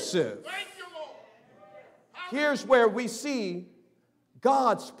Joseph. Here's where we see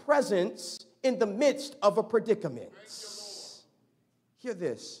God's presence in the midst of a predicament. hear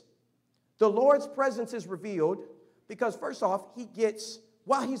this. The Lord's presence is revealed because, first off,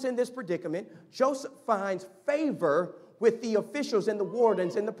 while he's in this predicament, Joseph finds favor with the officials and the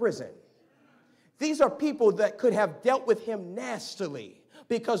wardens in the prison. These are people that could have dealt with him nastily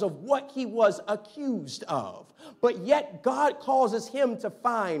because of what he was accused of. But yet God causes him to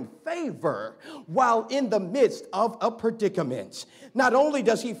find favor while in the midst of a predicament. Not only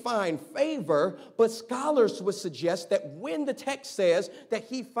does he find favor, but scholars would suggest that when the text says that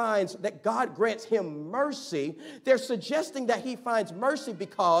he finds that God grants him mercy, they're suggesting that he finds mercy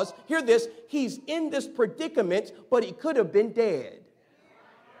because, hear this, he's in this predicament, but he could have been dead.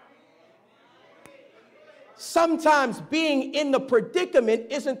 Sometimes being in the predicament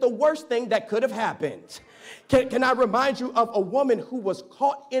isn't the worst thing that could have happened. Can I remind you of a woman who was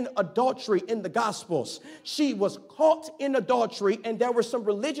caught in adultery in the Gospels? She was caught in adultery, and there were some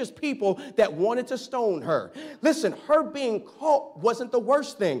religious people that wanted to stone her. Listen, her being caught wasn't the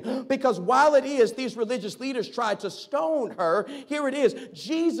worst thing, because while it is these religious leaders tried to stone her, here it is.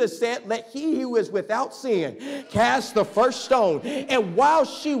 Jesus said, let he who is without sin cast the first stone. And while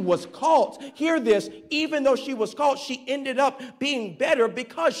she was caught, hear this, even though she was caught, she ended up being better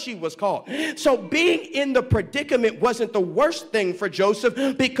because she was caught. So being in the predicament wasn't the worst thing for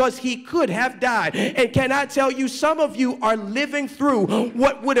Joseph because he could have died. And can I tell you, some of you are living through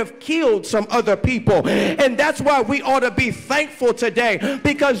what would have killed some other people. And that's why we ought to be thankful today,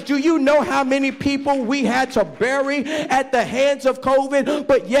 because do you know how many people we had to bury at the hands of COVID,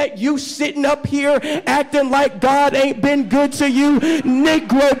 but yet you sitting up here acting like God ain't been good to you?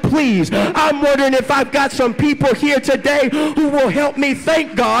 Negro, please. I'm wondering if I've got some people here today who will help me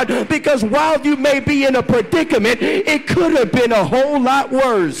thank God, because while you may be in a predicament, it could have been a whole lot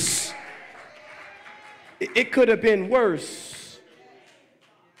worse. It could have been worse.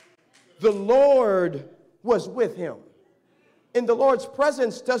 The Lord was with him. And the Lord's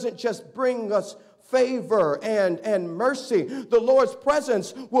presence doesn't just bring us favor and mercy. The Lord's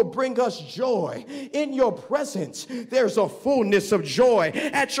presence will bring us joy. In your presence, there's a fullness of joy.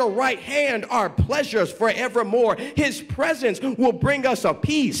 At your right hand are pleasures forevermore. His presence will bring us a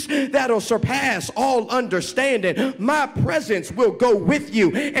peace that'll surpass all understanding. My presence will go with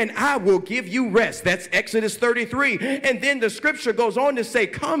you, and I will give you rest. That's Exodus 33. And then the scripture goes on to say,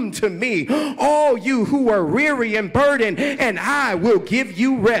 come to me, all you who are weary and burdened, and I will give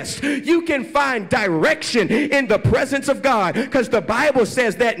you rest. You can find direction in the presence of God, because the Bible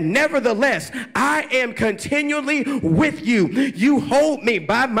says that nevertheless I am continually with you. You hold me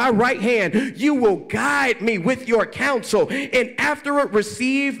by my right hand. You will guide me with your counsel, and after it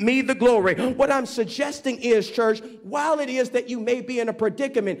receive me the glory. What I'm suggesting is, church, while it is that you may be in a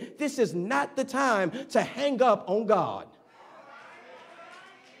predicament, this is not the time to hang up on God.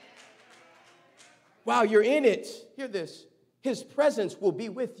 While you're in it, hear this, his presence will be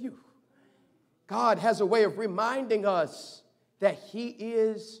with you. God has a way of reminding us that he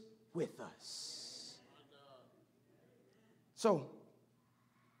is with us. So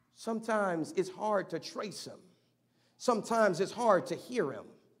sometimes it's hard to trace him. Sometimes it's hard to hear him.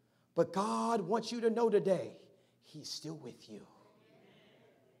 But God wants you to know today, he's still with you.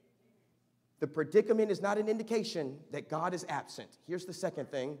 The predicament is not an indication that God is absent. Here's the second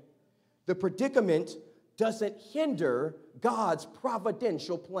thing. The predicament doesn't hinder God's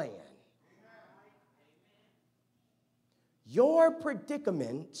providential plan. Your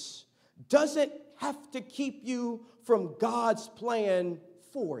predicament doesn't have to keep you from God's plan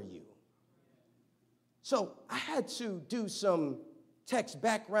for you. So I had to do some text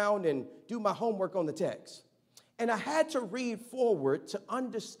background and do my homework on the text. And I had to read forward to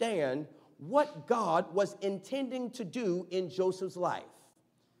understand what God was intending to do in Joseph's life.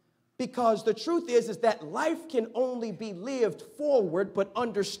 Because the truth is that life can only be lived forward but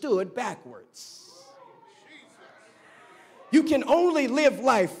understood backwards. You can only live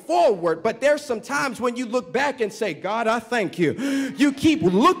life forward, but there's some times when you look back and say, God, I thank you. You keep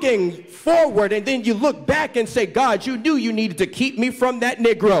looking forward, and then you look back and say, God, you knew you needed to keep me from that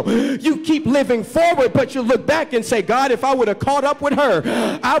Negro. You keep living forward, but you look back and say, God, if I would have caught up with her,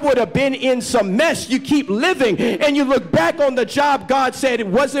 I would have been in some mess. You keep living, and you look back on the job God said it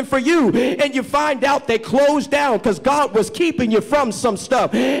wasn't for you, and you find out they closed down because God was keeping you from some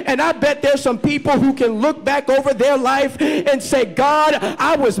stuff. And I bet there's some people who can look back over their life and say, God,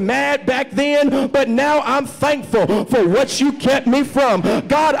 I was mad back then, but now I'm thankful for what you kept me from.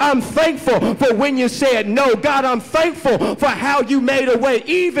 God, I'm thankful for when you said no. God, I'm thankful for how you made a way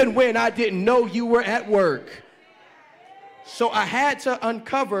even when I didn't know you were at work. So I had to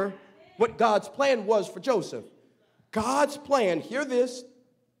uncover what God's plan was for Joseph. God's plan, hear this,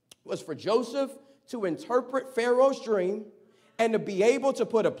 was for Joseph to interpret Pharaoh's dream and to be able to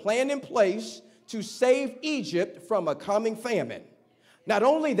put a plan in place to save Egypt from a coming famine. Not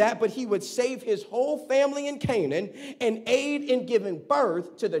only that, but he would save his whole family in Canaan and aid in giving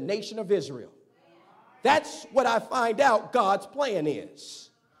birth to the nation of Israel. That's what I find out God's plan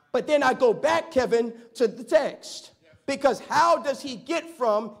is. But then I go back, Kevin, to the text. Because how does he get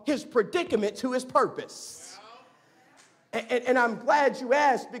from his predicament to his purpose? And I'm glad you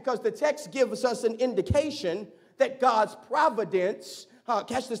asked, because the text gives us an indication that God's providence,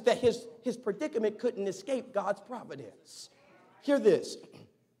 catch this, that his predicament couldn't escape God's providence. Hear this.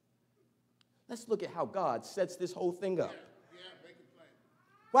 Let's look at how God sets this whole thing up.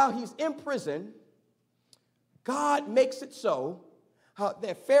 While he's in prison, God makes it so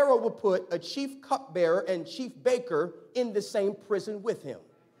that Pharaoh will put a chief cupbearer and chief baker in the same prison with him.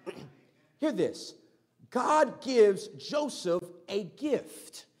 Hear this. God gives Joseph a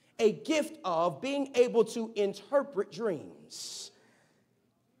gift of being able to interpret dreams.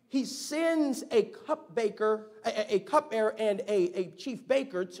 He sends a cupbearer and a chief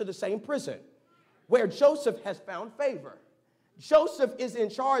baker to the same prison where Joseph has found favor. Joseph is in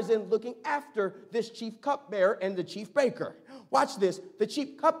charge in looking after this chief cupbearer and the chief baker. Watch this. The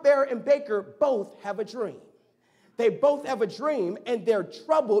chief cupbearer and baker both have a dream. They both have a dream, and they're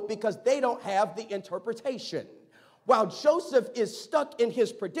troubled because they don't have the interpretation. While Joseph is stuck in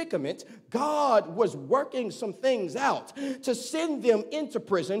his predicament, God was working some things out to send them into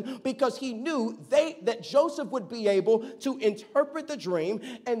prison because he knew that Joseph would be able to interpret the dream,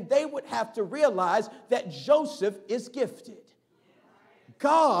 and they would have to realize that Joseph is gifted.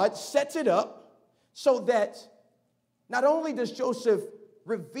 God sets it up so that not only does Joseph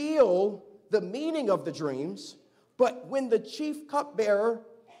reveal the meaning of the dreams, but when the chief cupbearer,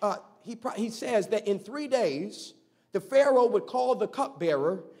 he says that in 3 days, the Pharaoh would call the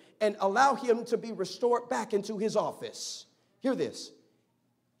cupbearer and allow him to be restored back into his office. Hear this.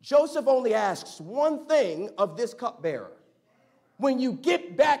 Joseph only asks one thing of this cupbearer. When you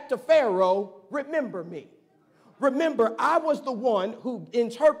get back to Pharaoh, remember me. Remember, I was the one who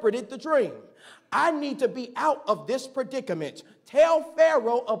interpreted the dream. I need to be out of this predicament. Tell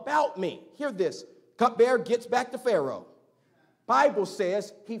Pharaoh about me. Hear this. Cupbearer gets back to Pharaoh. Bible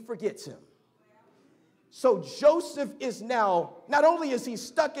says he forgets him. So Joseph is now, not only is he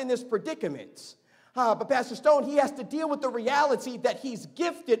stuck in this predicament, but Pastor Stone, he has to deal with the reality that he's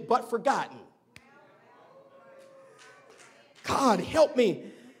gifted but forgotten. God, help me.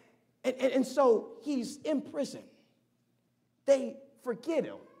 And so he's in prison. They forget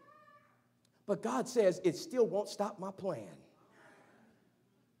him. But God says, it still won't stop my plan.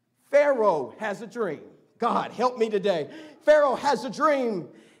 Pharaoh has a dream. God, help me today. Pharaoh has a dream.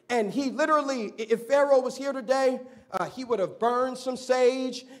 And he literally, if Pharaoh was here today, he would have burned some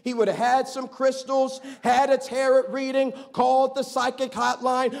sage. He would have had some crystals, had a tarot reading, called the psychic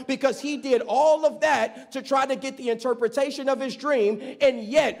hotline, because he did all of that to try to get the interpretation of his dream, and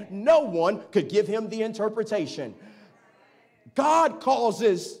yet no one could give him the interpretation. God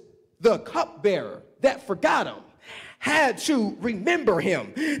causes the cupbearer that forgot him had to remember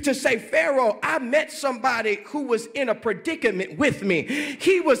him, to say, Pharaoh, I met somebody who was in a predicament with me.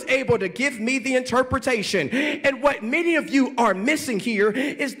 He was able to give me the interpretation. And what many of you are missing here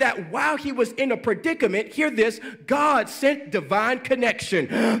is that while he was in a predicament, hear this, God sent divine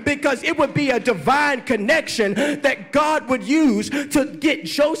connection, because it would be a divine connection that God would use to get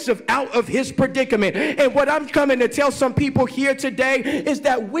Joseph out of his predicament. And what I'm coming to tell some people here today is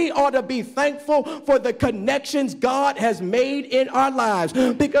that we ought to be thankful for the connections God has made in our lives,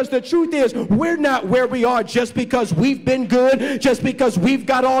 because the truth is we're not where we are just because we've been good, just because we've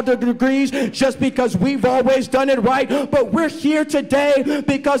got all the degrees, just because we've always done it right, but we're here today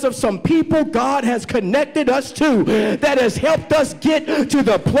because of some people God has connected us to that has helped us get to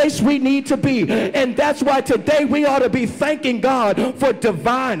the place we need to be. And that's why today we ought to be thanking God for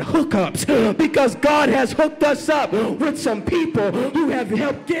divine hookups, because God has hooked us up with some people who have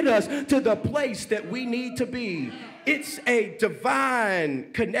helped get us to the place that we need to be. It's a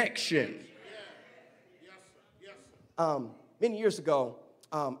divine connection. Many years ago,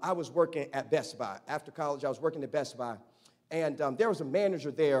 I was working at Best Buy. After college, I was working at Best Buy. And there was a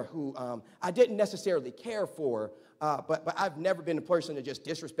manager there who I didn't necessarily care for, but I've never been a person to just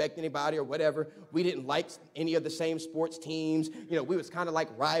disrespect anybody or whatever. We didn't like any of the same sports teams. You know, we was kind of like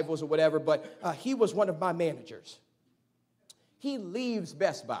rivals or whatever, but he was one of my managers. He leaves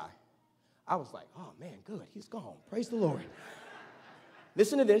Best Buy. I was like, oh, man, good. He's gone. Praise the Lord.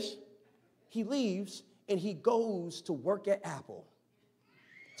 Listen to this. He leaves, and he goes to work at Apple.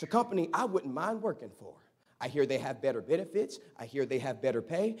 It's a company I wouldn't mind working for. I hear they have better benefits. I hear they have better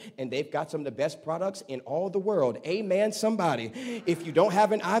pay, and they've got some of the best products in all the world. Amen, somebody. If you don't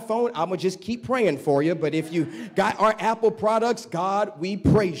have an iPhone, I'm going to just keep praying for you. But if you got our Apple products, God, we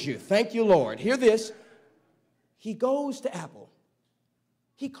praise you. Thank you, Lord. Hear this. He goes to Apple.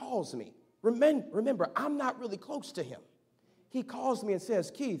 He calls me. Remember, I'm not really close to him. He calls me and says,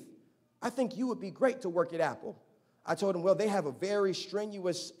 Keith, I think you would be great to work at Apple. I told him, well, they have a very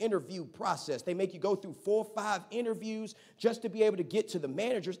strenuous interview process. They make you go through 4 or 5 interviews just to be able to get to the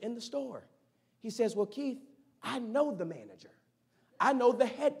managers in the store. He says, well, Keith, I know the manager. I know the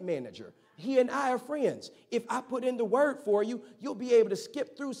head manager. He and I are friends. If I put in the word for you, you'll be able to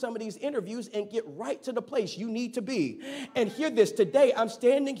skip through some of these interviews and get right to the place you need to be. And hear this, today I'm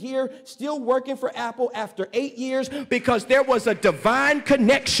standing here still working for Apple after 8 years because there was a divine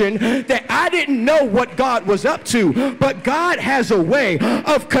connection that I didn't know what God was up to. But God has a way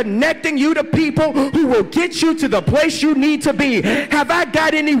of connecting you to people who will get you to the place you need to be. Have I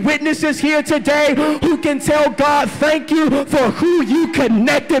got any witnesses here today who can tell God thank you for who you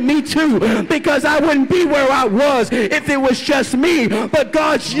connected me to? Because I wouldn't be where I was if it was just me. But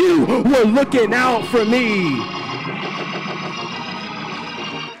God, you were looking out for me.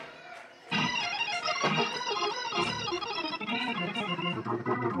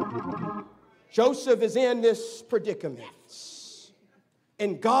 Joseph is in this predicament.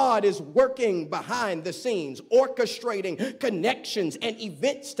 And God is working behind the scenes, orchestrating connections and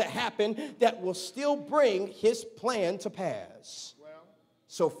events to happen that will still bring his plan to pass.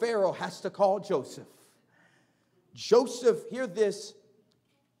 So Pharaoh has to call Joseph. Joseph, hear this,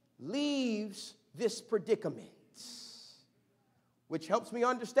 leaves this predicament, which helps me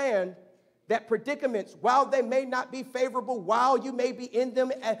understand that predicaments, while they may not be favorable, while you may be in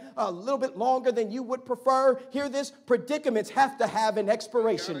them a little bit longer than you would prefer, hear this, predicaments have to have an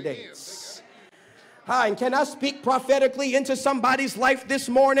expiration date. Hi, and can I speak prophetically into somebody's life this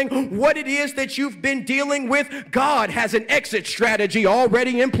morning? What it is that you've been dealing with, God has an exit strategy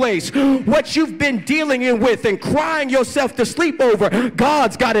already in place. What you've been dealing with and crying yourself to sleep over,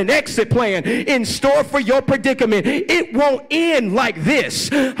 God's got an exit plan in store for your predicament. It won't end like this.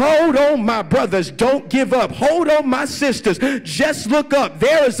 Hold on, my brothers. Don't give up. Hold on, my sisters. Just look up.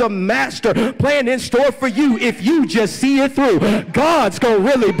 There is a master plan in store for you if you just see it through. God's going to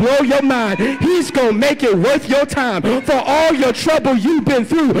really blow your mind. He's going to make it worth your time. For all your trouble you've been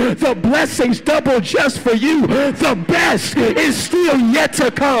through, the blessings double just for you. The best is still yet to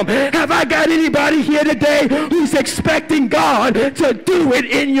come. Have I got anybody here today who's expecting God to do it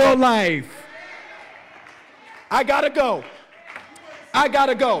in your life? I gotta go. I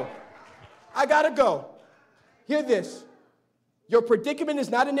gotta go. I gotta go. Hear this. Your predicament is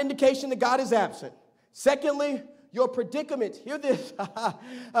not an indication that God is absent. Secondly, your predicament, hear this,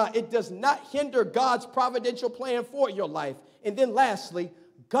 it does not hinder God's providential plan for your life. And then lastly,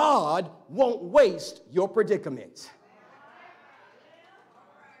 God won't waste your predicament.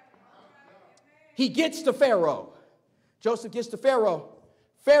 He gets to Pharaoh. Joseph gets to Pharaoh.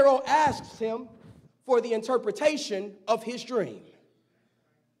 Pharaoh asks him for the interpretation of his dream.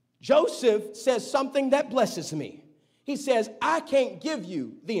 Joseph says something that blesses me. He says, I can't give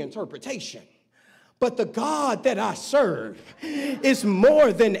you the interpretation, but the God that I serve is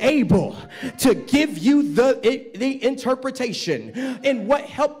more than able to give you the interpretation. And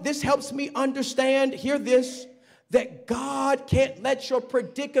this helps me understand, hear this, that God can't let your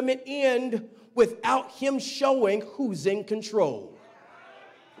predicament end without him showing who's in control.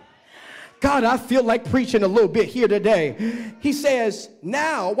 God, I feel like preaching a little bit here today. He says,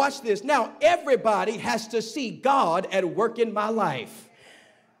 now, watch this. Now everybody has to see God at work in my life.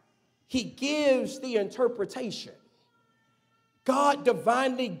 He gives the interpretation. God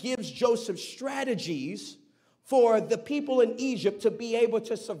divinely gives Joseph strategies for the people in Egypt to be able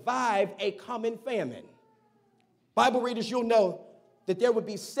to survive a common famine. Bible readers, you'll know that there would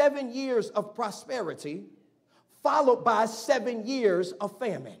be 7 years of prosperity followed by 7 years of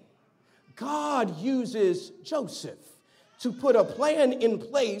famine. God uses Joseph to put a plan in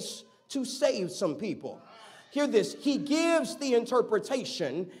place to save some people. Hear this, he gives the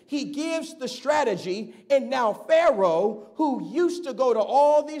interpretation, he gives the strategy, and now Pharaoh, who used to go to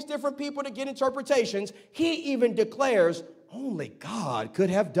all these different people to get interpretations, he even declares, only God could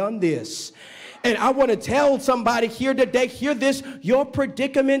have done this. And I want to tell somebody here today, hear this, your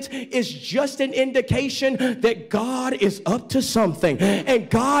predicament is just an indication that God is up to something. And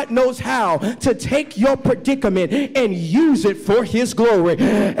God knows how to take your predicament and use it for his glory.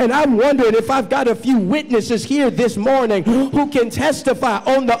 And I'm wondering if I've got a few witnesses here this morning who can testify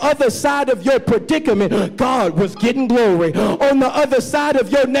on the other side of your predicament, God was getting glory. On the other side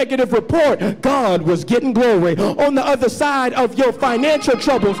of your negative report, God was getting glory. On the other side of your financial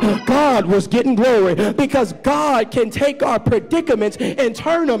troubles, God was getting glory, because God can take our predicaments and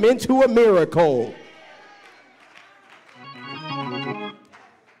turn them into a miracle.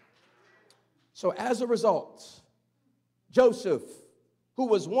 So as a result, Joseph, who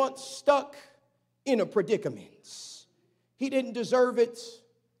was once stuck in a predicament, he didn't deserve it.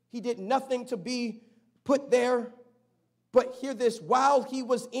 He did nothing to be put there. But hear this, while he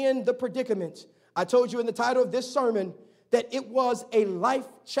was in the predicament, I told you in the title of this sermon that it was a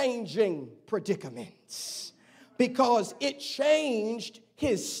life-changing predicament because it changed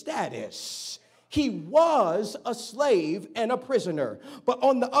his status. He was a slave and a prisoner, but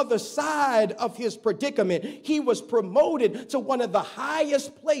on the other side of his predicament, he was promoted to one of the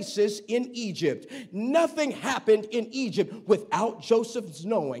highest places in Egypt. Nothing happened in Egypt without Joseph's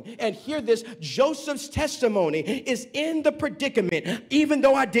knowing. And hear this, Joseph's testimony is in the predicament. Even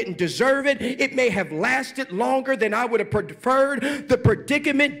though I didn't deserve it, it may have lasted longer than I would have preferred. The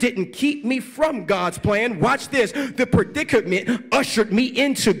predicament didn't keep me from God's plan. Watch this, the predicament ushered me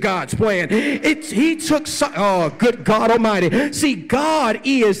into God's plan. He took, oh, good God Almighty. See, God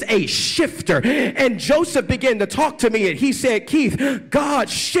is a shifter. And Joseph began to talk to me and he said, Keith, God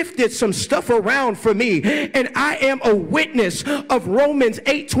shifted some stuff around for me. And I am a witness of Romans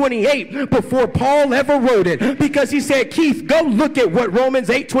 8:28 before Paul ever wrote it. Because he said, Keith, go look at what Romans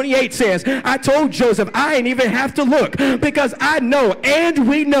 8:28 says. I told Joseph, I ain't even have to look, because I know and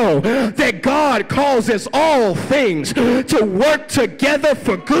we know that God causes all things to work together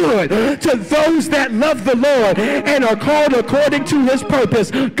for good to those that love the Lord and are called according to his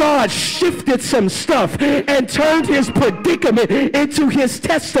purpose. God shifted some stuff and turned his predicament into his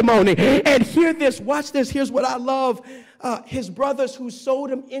testimony. And hear this, watch this, here's what I love. His brothers who sold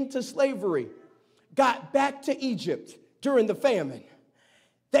him into slavery got back to Egypt during the famine.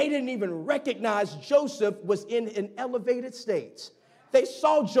 They didn't even recognize Joseph was in an elevated state. They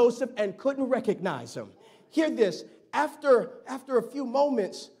saw Joseph and couldn't recognize him. Hear this, after a few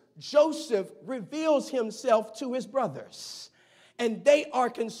moments, Joseph reveals himself to his brothers. And they are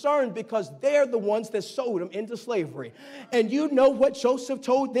concerned because they're the ones that sold him into slavery. And you know what Joseph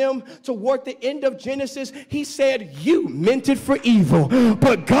told them toward the end of Genesis? He said, you meant it for evil,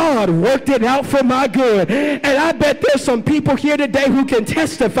 but God worked it out for my good. And I bet there's some people here today who can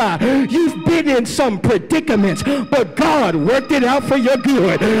testify. You've been in some predicaments, but God worked it out for your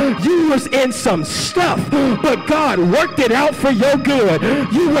good. You was in some stuff, but God worked it out for your good.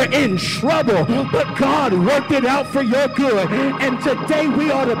 You were in trouble, but God worked it out for your good. And today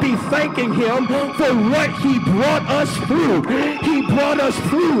we ought to be thanking him for what he brought us through. He brought us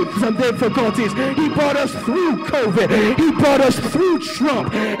through some difficulties. He brought us through COVID. He brought us through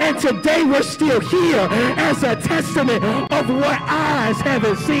Trump. And today we're still here as a testament of what eyes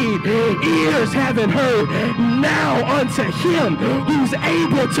haven't seen, ears haven't heard. Now unto him who's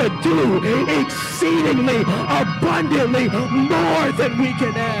able to do exceedingly abundantly more than we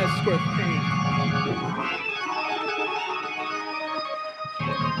can ask or think.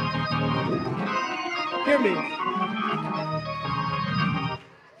 Hear me.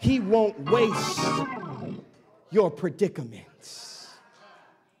 He won't waste your predicaments.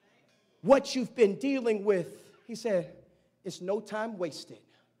 What you've been dealing with, he said, it's no time wasted.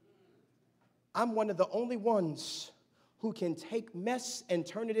 I'm one of the only ones who can take mess and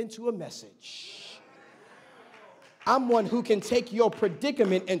turn it into a message. I'm one who can take your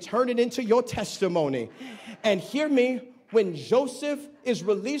predicament and turn it into your testimony. And hear me, when Joseph is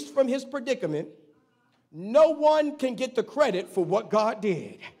released from his predicament, no one can get the credit for what God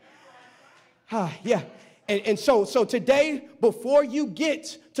did. Yeah. And so today, before you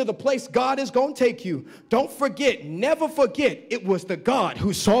get to the place God is going to take you, don't forget, never forget, it was the God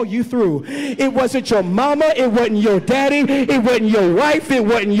who saw you through. It wasn't your mama, it wasn't your daddy, it wasn't your wife, it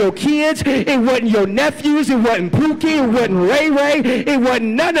wasn't your kids, it wasn't your nephews, it wasn't Pookie, it wasn't Ray Ray, it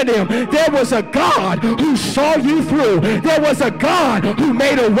wasn't none of them. There was a God who saw you through. There was a God who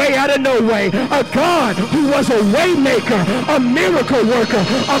made a way out of no way. A God who was a way maker, a miracle worker,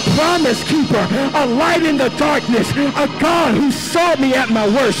 a promise keeper, a light in the darkness, a God who saw me at my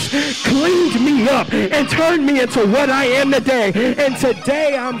worst, cleaned me up, and turned me into what I am today. And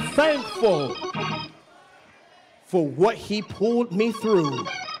today I'm thankful for what he pulled me through.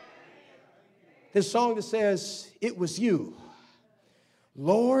 This song that says, it was you.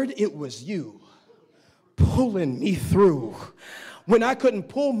 Lord, it was you pulling me through. When I couldn't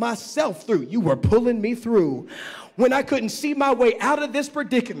pull myself through, you were pulling me through. When I couldn't see my way out of this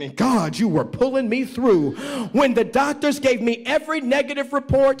predicament, God, you were pulling me through. When the doctors gave me every negative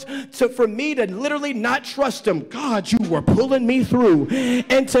report for me to literally not trust them, God, you were pulling me through.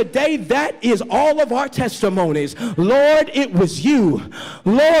 And today, that is all of our testimonies. Lord, it was you.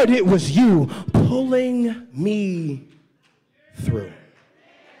 Lord, it was you pulling me through.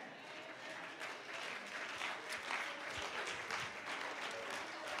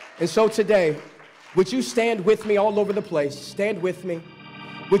 And so today, would you stand with me all over the place? Stand with me.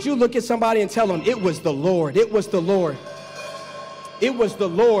 Would you look at somebody and tell them, it was the Lord. It was the Lord. It was the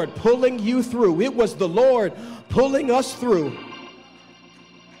Lord pulling you through. It was the Lord pulling us through.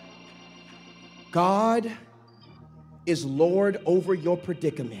 God is Lord over your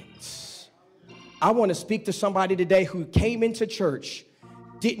predicaments. I want to speak to somebody today who came into church,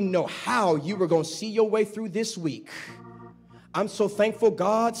 didn't know how you were going to see your way through this week. I'm so thankful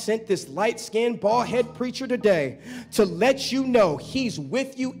God sent this light-skinned, bald-head preacher today to let you know he's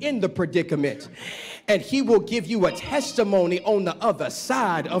with you in the predicament. And he will give you a testimony on the other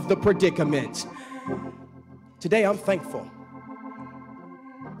side of the predicament. Today, I'm thankful.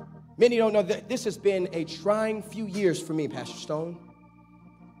 Many don't know that this has been a trying few years for me, Pastor Stone.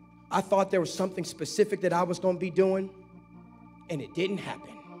 I thought there was something specific that I was going to be doing, and it didn't happen.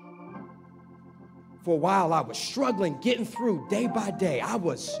 For a while, I was struggling, getting through day by day. I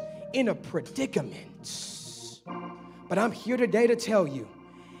was in a predicament. But I'm here today to tell you,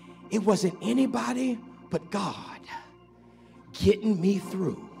 it wasn't anybody but God getting me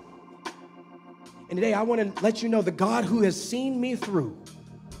through. And today, I want to let you know the God who has seen me through,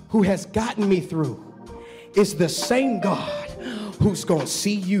 who has gotten me through, is the same God who's going to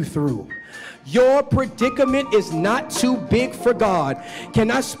see you through. Your predicament is not too big for God. Can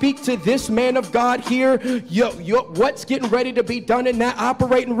I speak to this man of God here? What's getting ready to be done in that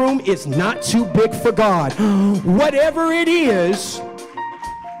operating room is not too big for God. Whatever it is,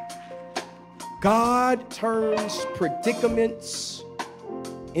 God turns predicaments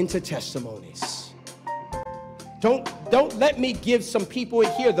into testimonies. Don't let me give some people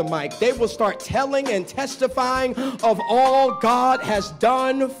here the mic. They will start telling and testifying of all God has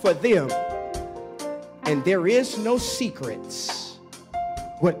done for them. And there is no secrets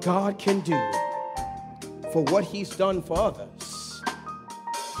what God can do. For what he's done for others,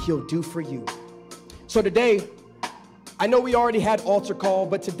 he'll do for you. So today, I know we already had altar call,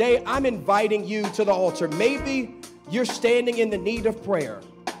 but today I'm inviting you to the altar. Maybe you're standing in the need of prayer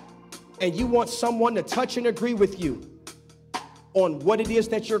and you want someone to touch and agree with you on what it is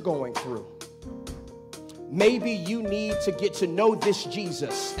that you're going through. Maybe you need to get to know this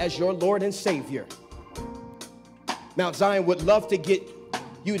Jesus as your Lord and Savior. Mount Zion would love to get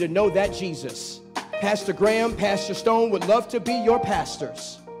you to know that Jesus. Pastor Graham, Pastor Stone would love to be your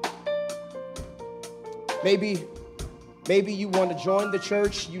pastors. Maybe you want to join the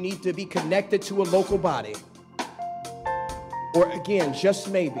church. You need to be connected to a local body. Or again,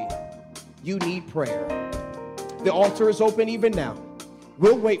 just maybe, you need prayer. The altar is open even now.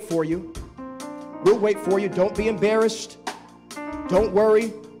 We'll wait for you. We'll wait for you. Don't be embarrassed. Don't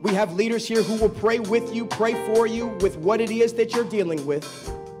worry. We have leaders here who will pray with you, pray for you with what it is that you're dealing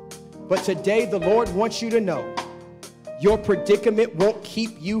with. But today, the Lord wants you to know your predicament won't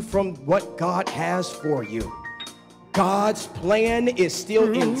keep you from what God has for you. God's plan is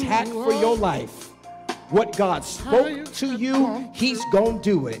still intact for your life. What God spoke to you, he's going to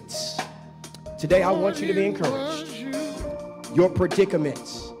do it. Today, I want you to be encouraged. Your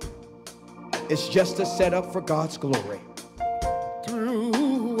predicament is just a setup for God's glory.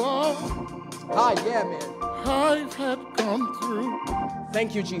 Yeah, man. I've had gone through.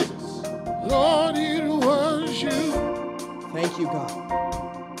 Thank you, Jesus. Lord, it was you. Thank you, God.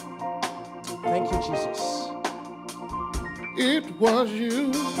 Thank you, Jesus. It was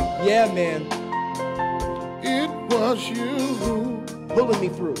you. Yeah, man. It was you. Pulling me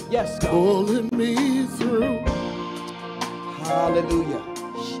through. Yes, God. Pulling me through. Hallelujah.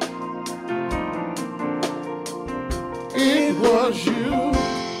 It was you.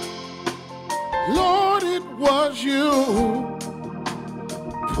 Lord, it was you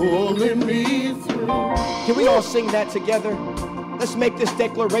pulling me through. Can we all sing that together? Let's make this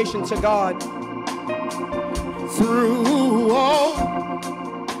declaration to God. Through all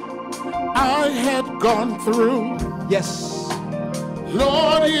I had gone through. Yes.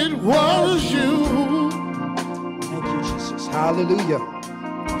 Lord, it was you. Thank you, Jesus. Hallelujah.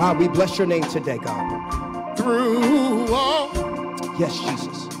 We bless your name today, God. Through all. Yes,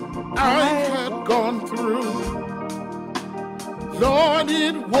 Jesus. I had gone through. Lord,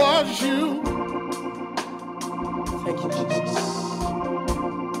 it was you. Thank you, Jesus.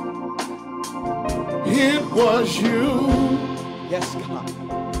 It was you. Yes, God.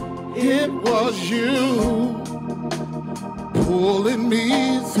 It was you pulling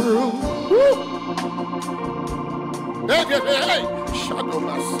me through. Woo. Hey, hey, hey, hey.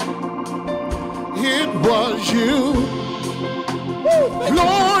 It was you. Woo.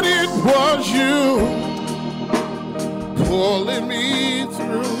 Lord, it was you pulling me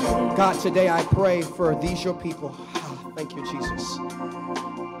through. God, today I pray for these your people. Ah, thank you, Jesus.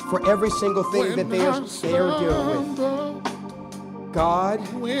 For every single thing that they are dealing with. God,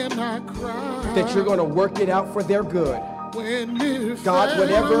 when I cry, that you're going to work it out for their good. when God,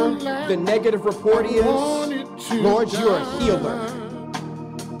 whatever the negative report is, Lord, you're a healer.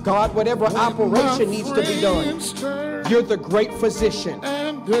 God, whatever operation needs to be done, you're the great physician.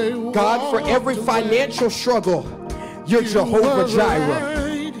 God, for every financial struggle, you're Jehovah Jireh.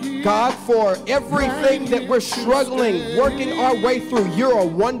 God, for everything that we're struggling, working our way through, you're a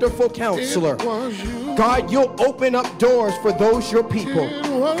wonderful counselor. God, you'll open up doors for those your people.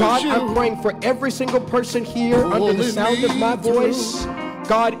 God, I'm praying for every single person here under the sound of my voice.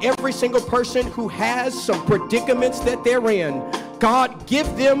 God, every single person who has some predicaments that they're in, God, give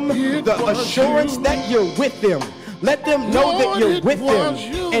them the assurance that you're with them. Let them know that you're with them.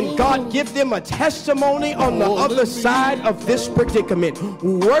 And God, give them a testimony on the other side of this predicament.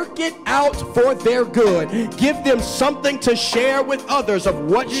 Work it out for their good. Give them something to share with others of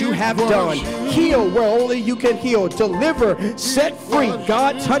what you have done. Heal where only you can heal. Deliver, set free.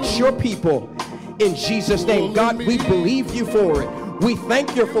 God, touch your people. In Jesus' name, God, we believe you for it. We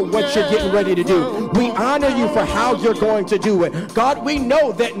thank you for what you're getting ready to do. We honor you for how you're going to do it. God, we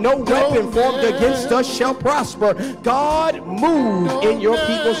know that no weapon formed against us shall prosper. God, move in your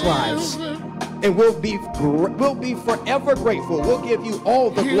people's lives. And we'll be forever grateful. We'll give you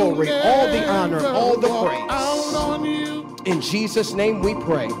all the glory, all the honor, all the praise. In Jesus' name we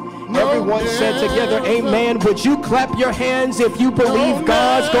pray. Everyone said together, amen. Would you clap your hands if you believe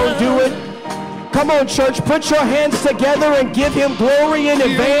God's going to do it? Come on, church, put your hands together and give him glory in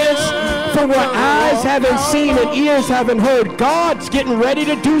advance for what eyes haven't seen and ears haven't heard. God's getting ready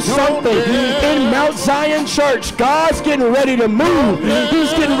to do something in Mount Zion Church. God's getting ready to move.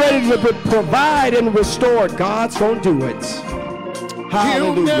 He's getting ready to provide and restore. God's going to do it.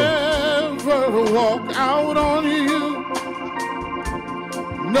 Hallelujah. He'll never walk out on you.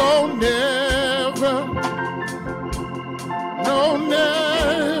 No, never. No,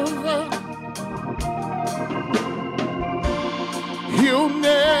 never. He'll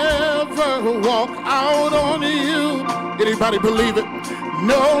never walk out on you. Anybody believe it?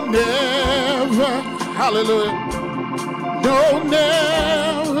 No, never. Hallelujah. No,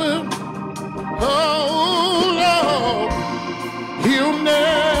 never. Oh, Lord. He'll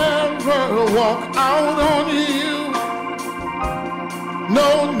never walk out on you.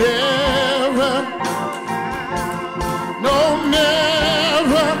 No, never. No,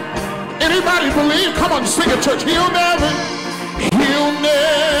 never. Anybody believe? Come on, sing it, church. He'll never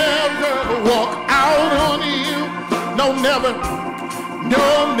walk out on you. No, never.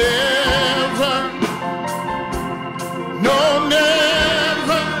 No, never. No,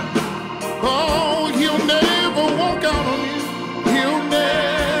 never. Oh, he'll never walk out on you. He'll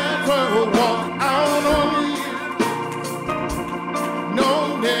never walk out on you. No,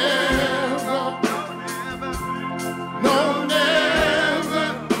 never. No, never.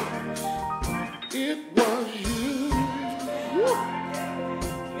 It was you.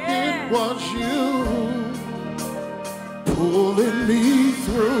 It was you pulling me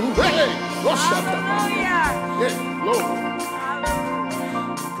through. Hey, what's up? Hey, Lord.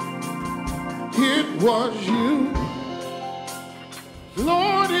 It was you.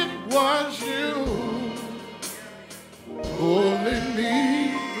 Lord, it was you pulling me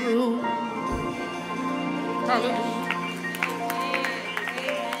through. Hallelujah.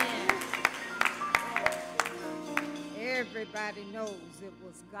 Everybody knows it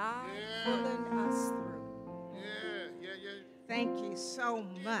was God pulling us through. Thank you so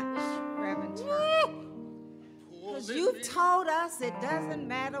much, Reverend Turner. Because you've told us it doesn't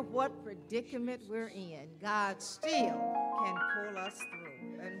matter what predicament we're in, God still can pull us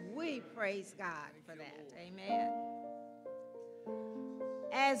through. And we praise God for that. Amen.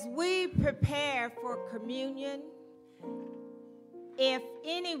 As we prepare for communion, if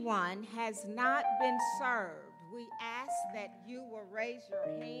anyone has not been served, we ask that you will raise your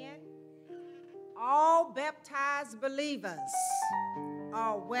hand. All baptized believers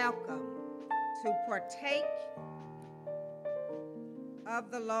are welcome to partake of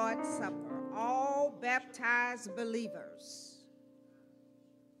the Lord's Supper, all baptized believers.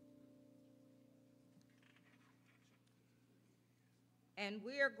 And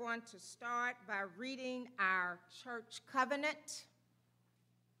we are going to start by reading our church covenant.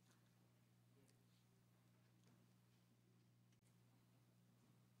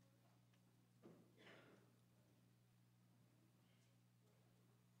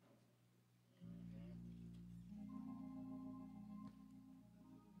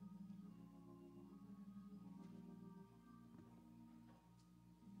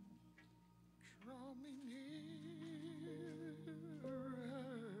 Draw me nearer,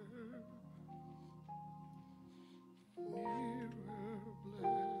 nearer,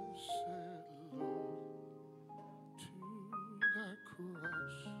 blessed Lord, to thy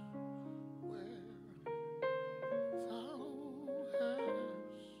cross where thou hast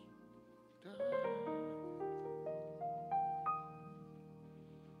died.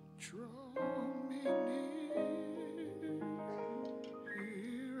 Draw me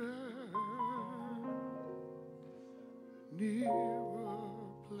nearer,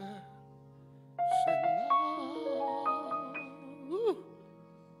 blessed Lord,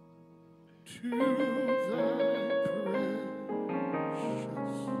 to thy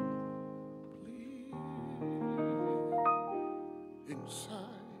precious pleading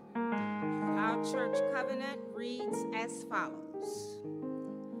side. Our church covenant reads as follows.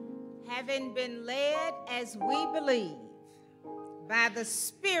 Having been led as we believe by the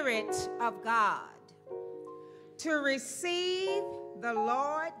Spirit of God to receive the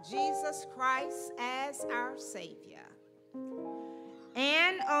Lord Jesus Christ as our Savior,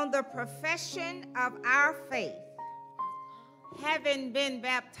 and on the profession of our faith, having been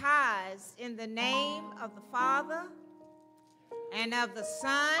baptized in the name of the Father and of the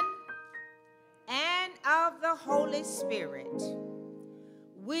Son and of the Holy Spirit,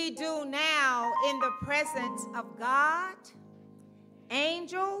 we do now in the presence of God,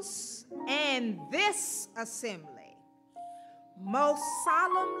 angels, and this assembly most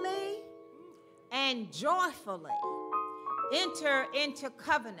solemnly and joyfully enter into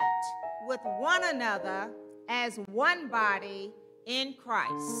covenant with one another as one body in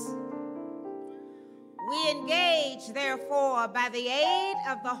Christ. We engage, therefore, by the aid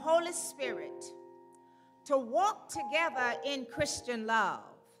of the Holy Spirit to walk together in Christian love,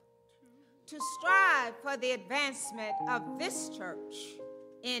 to strive for the advancement of this church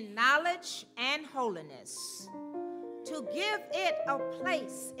in knowledge and holiness, to give it a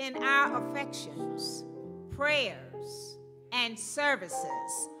place in our affections, prayers, and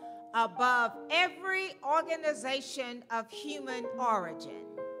services above every organization of human origin,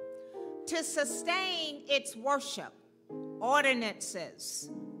 to sustain its worship,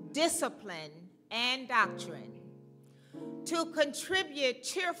 ordinances, discipline, and doctrine, to contribute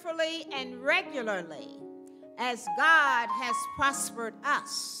cheerfully and regularly as God has prospered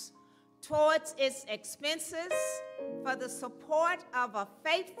us towards its expenses for the support of a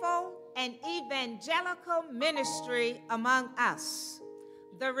faithful and evangelical ministry among us,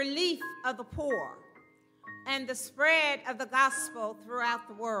 the relief of the poor, and the spread of the gospel throughout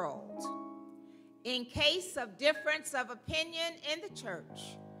the world. In case of difference of opinion in the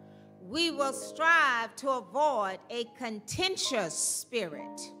church, we will strive to avoid a contentious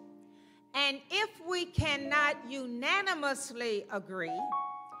spirit. And if we cannot unanimously agree,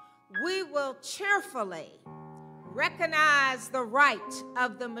 we will cheerfully recognize the right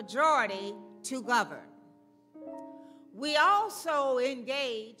of the majority to govern. We also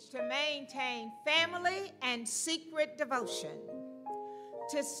engage to maintain family and secret devotion,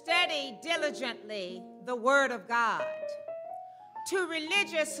 to study diligently the Word of God, to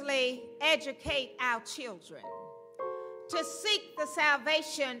religiously educate our children, to seek the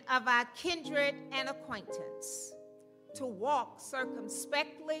salvation of our kindred and acquaintance, to walk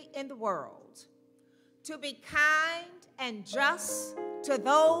circumspectly in the world, to be kind and just to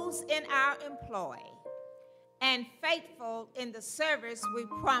those in our employ, and faithful in the service we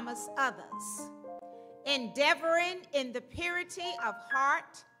promise others, endeavoring in the purity of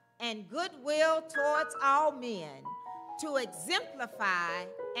heart and goodwill towards all men to exemplify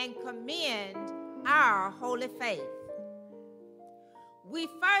and commend our holy faith. We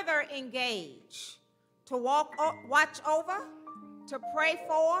further engage to watch over, to pray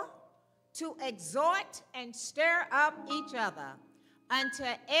for, to exhort and stir up each other unto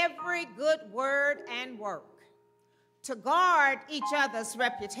every good word and work, to guard each other's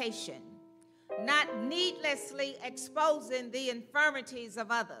reputation, not needlessly exposing the infirmities of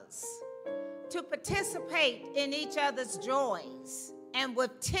others, to participate in each other's joys, and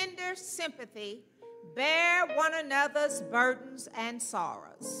with tender sympathy bear one another's burdens and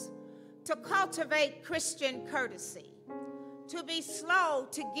sorrows, to cultivate Christian courtesy, to be slow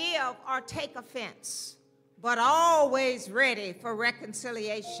to give or take offense, but always ready for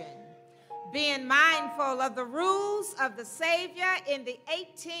reconciliation, being mindful of the rules of the Savior in the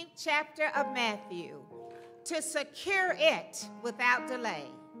 18th chapter of Matthew, to secure it without delay,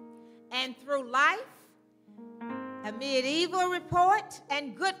 and through life, amid evil report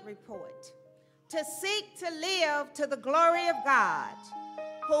and good report, to seek to live to the glory of God,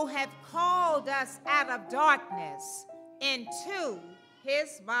 who hath called us out of darkness into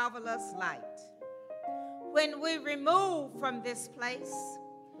his marvelous light. When we remove from this place,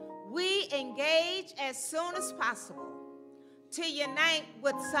 we engage as soon as possible to unite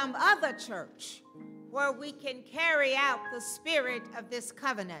with some other church where we can carry out the spirit of this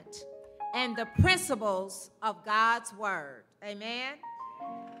covenant and the principles of God's word. Amen.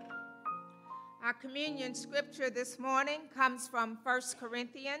 Our communion scripture this morning comes from 1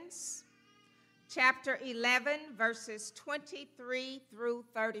 Corinthians chapter 11, verses 23 through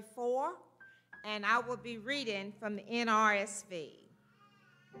 34, and I will be reading from the NRSV.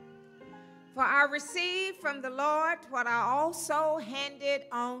 For I received from the Lord what I also handed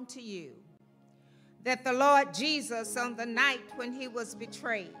on to you, that the Lord Jesus, on the night when he was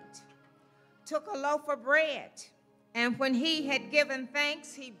betrayed, took a loaf of bread, and when he had given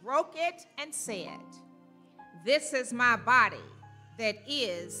thanks, he broke it and said, "This is my body that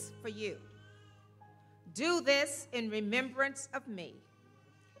is for you. Do this in remembrance of me."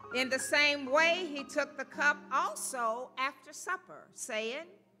 In the same way, he took the cup also after supper, saying,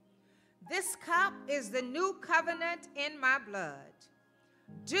 "This cup is the new covenant in my blood.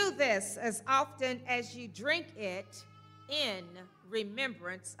 Do this as often as you drink it in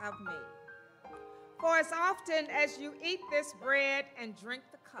remembrance of me. For as often as you eat this bread and drink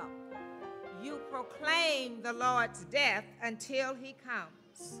the cup, you proclaim the Lord's death until he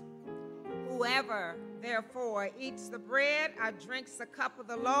comes. Whoever, therefore, eats the bread or drinks the cup of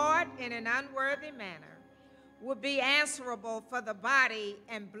the Lord in an unworthy manner will be answerable for the body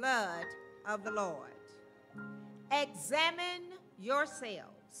and blood of the Lord. Examine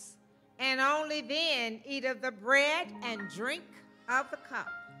yourselves, and only then eat of the bread and drink of the cup.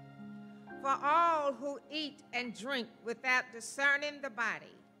 For all who eat and drink without discerning the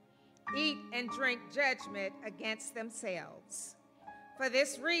body, eat and drink judgment against themselves. For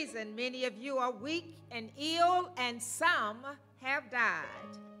this reason, many of you are weak and ill, and some have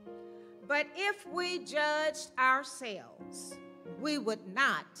died. But if we judged ourselves, we would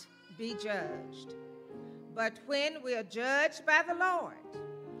not be judged. But when we are judged by the Lord,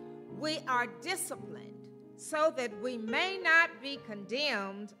 we are disciplined so that we may not be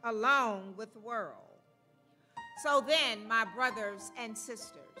condemned along with the world. So then, my brothers and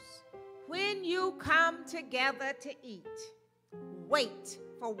sisters, when you come together to eat, wait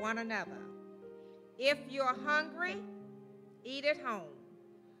for one another. If you're hungry, eat at home,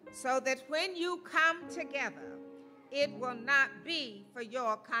 so that when you come together, it will not be for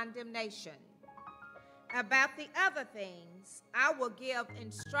your condemnation. About the other things, I will give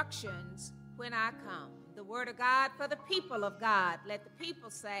instructions when I come. The word of God for the people of God. Let the people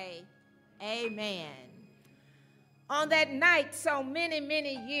say, amen. On that night, so many,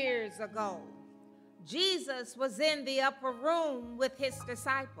 many years ago, Jesus was in the upper room with his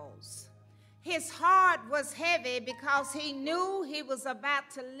disciples. His heart was heavy because he knew he was about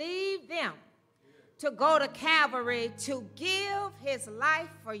to leave them to go to Calvary to give his life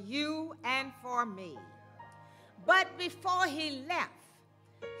for you and for me. But before he left,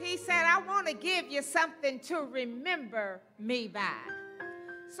 he said, I want to give you something to remember me by.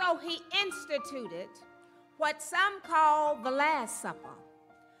 So he instituted what some call the Last Supper,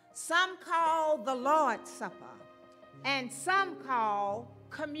 some call the Lord's Supper, and some call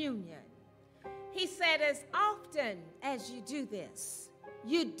communion. He said, as often as you do this,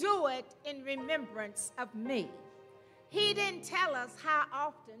 you do it in remembrance of me. He didn't tell us how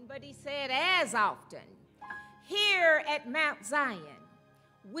often, but he said as often. Here at Mount Zion,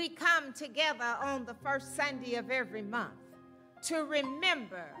 we come together on the first Sunday of every month to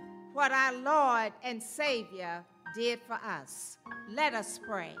remember what our Lord and Savior did for us. Let us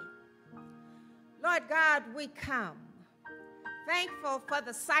pray. Lord God, we come thankful for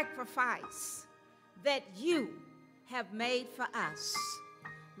the sacrifice that you have made for us.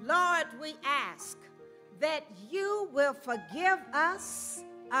 Lord, we ask that you will forgive us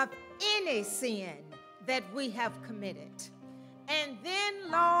of any sin that we have committed. And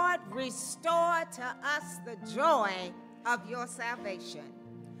then, Lord, restore to us the joy of your salvation.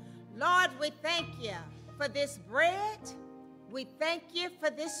 Lord, we thank you for this bread. We thank you for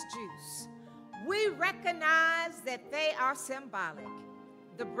this juice. We recognize that they are symbolic.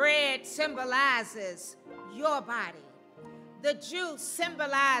 The bread symbolizes your body. The juice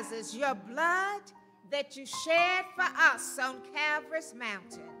symbolizes your blood that you shed for us on Calvary's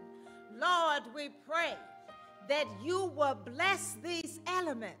mountain. Lord, we pray that you will bless these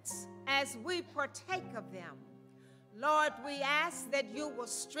elements as we partake of them. Lord, we ask that you will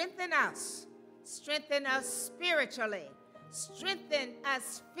strengthen us spiritually, strengthen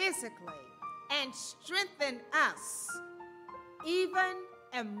us physically, and strengthen us even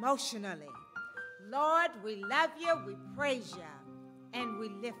emotionally. Lord, we love you, we praise you, and we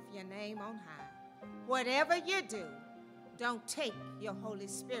lift your name on high. Whatever you do, don't take your Holy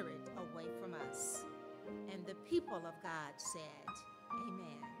Spirit away from us. And the people of God said,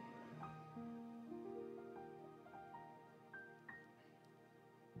 amen.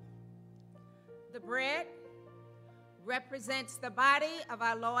 The bread represents the body of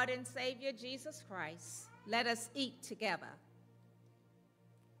our Lord and Savior Jesus Christ. Let us eat together.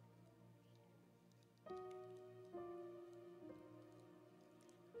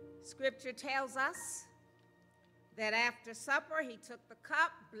 Scripture tells us that after supper, he took the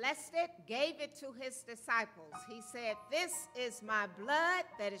cup, blessed it, gave it to his disciples. He said, "This is my blood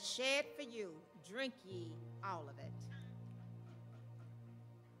that is shed for you. Drink ye all of it."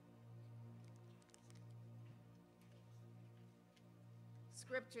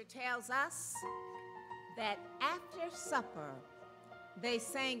 Scripture tells us that after supper, they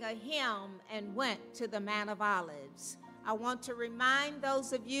sang a hymn and went to the Mount of Olives. I want to remind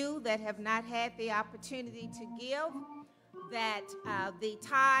those of you that have not had the opportunity to give that the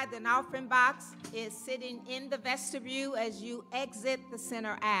tithe and offering box is sitting in the vestibule as you exit the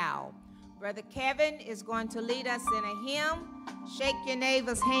center aisle. Brother Kevin is going to lead us in a hymn. Shake your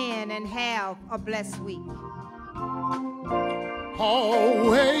neighbor's hand and have a blessed week.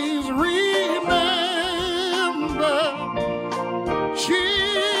 Always remember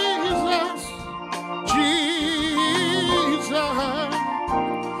Jesus, Jesus.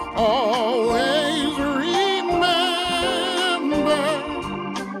 Always remember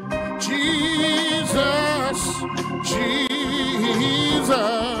Jesus, Jesus.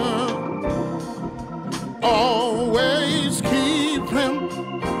 Always keep him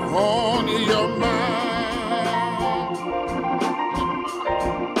on your mind.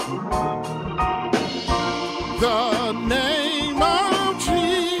 The name of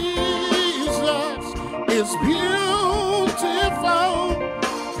Jesus is beautiful,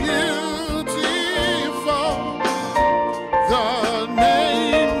 beautiful. The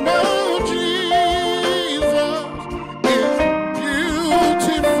name of Jesus is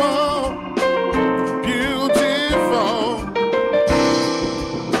beautiful, beautiful.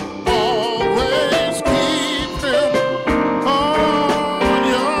 Always keep him on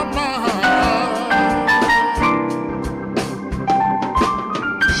your mind.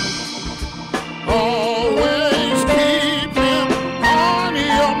 Always keep him on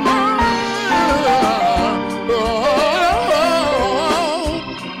your mind. Oh,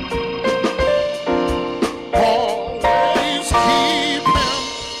 always keep him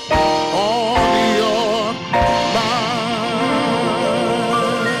on your mind.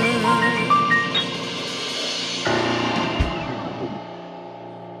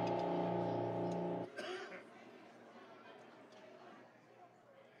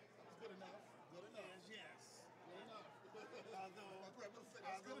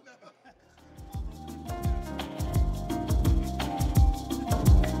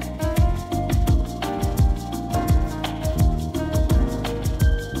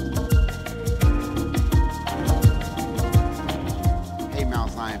 Hey,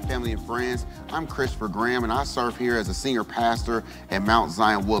 Mount Zion family and friends. I'm Christopher Graham, and I serve here as a senior pastor at Mount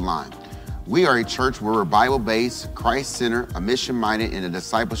Zion Woodline. We are a church where we're Bible-based, Christ-centered, a mission-minded, and a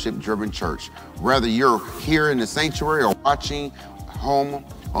discipleship-driven church. Whether you're here in the sanctuary or watching home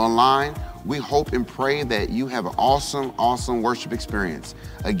online, we hope and pray that you have an awesome, awesome worship experience.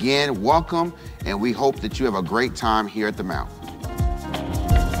 Again, welcome, and we hope that you have a great time here at the Mount.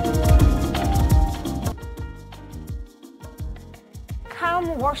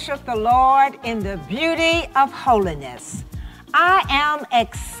 Come worship the Lord in the beauty of holiness. I am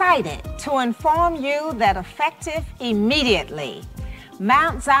excited to inform you that effective immediately,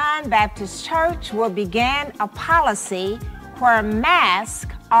 Mount Zion Baptist Church will begin a policy where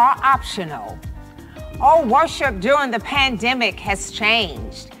masks are optional. Our worship during the pandemic has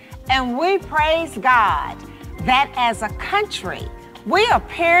changed, and we praise God that as a country, we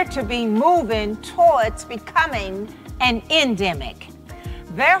appear to be moving towards becoming an endemic.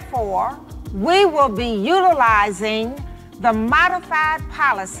 Therefore, we will be utilizing the modified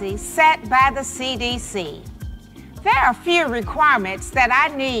policy set by the CDC. There are a few requirements that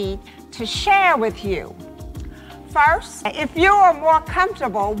I need to share with you. First, if you are more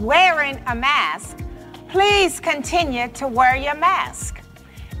comfortable wearing a mask, please continue to wear your mask.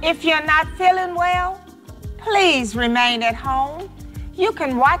 If you're not feeling well, please remain at home. You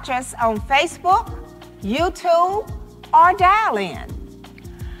can watch us on Facebook, YouTube, or dial in.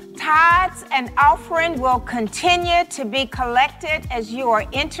 Tithes and offering will continue to be collected as you are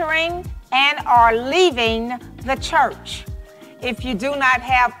entering and are leaving the church. If you do not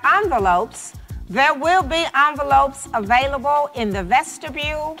have envelopes, there will be envelopes available in the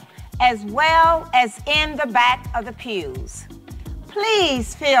vestibule as well as in the back of the pews.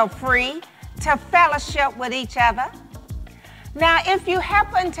 Please feel free to fellowship with each other. Now, if you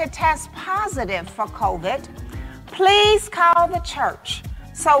happen to test positive for COVID, please call the church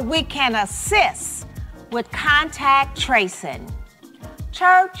so we can assist with contact tracing.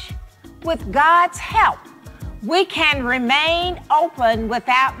 Church, with God's help, we can remain open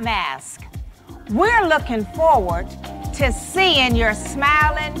without masks. We're looking forward to seeing your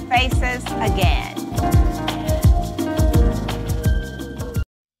smiling faces again.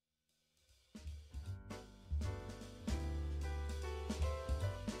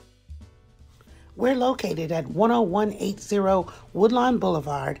 We're located at 10180 Woodlawn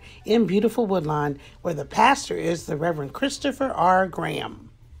Boulevard in beautiful Woodlawn, where the pastor is the Reverend Christopher R.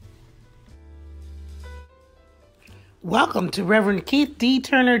 Graham. Welcome to Reverend Keith D.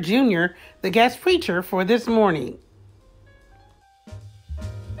 Turner Jr., the guest preacher for this morning.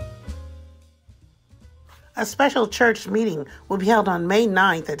 A special church meeting will be held on May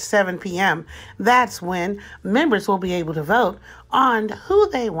 9th at 7 p.m. That's when members will be able to vote on who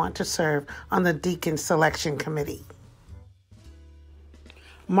they want to serve on the Deacon Selection Committee.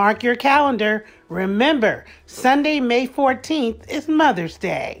 Mark your calendar. Remember, Sunday, May 14th is Mother's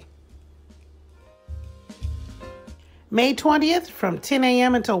Day. May 20th from 10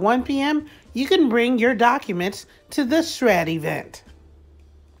 a.m. until 1 p.m., you can bring your documents to the Shred event.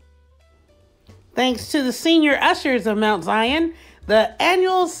 Thanks to the senior ushers of Mount Zion, the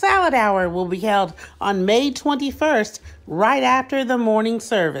annual salad hour will be held on May 21st, right after the morning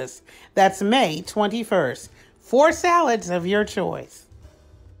service. That's May 21st. 4 salads of your choice.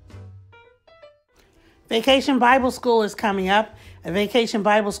 Vacation Bible School is coming up. A Vacation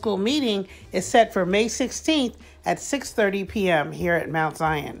Bible School meeting is set for May 16th at 6:30 p.m. here at Mount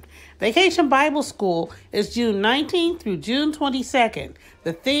Zion. Vacation Bible School is June 19th through June 22nd.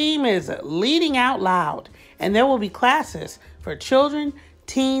 The theme is Leading Out Loud, and there will be classes for children,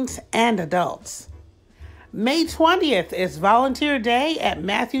 teens, and adults. May 20th is Volunteer Day at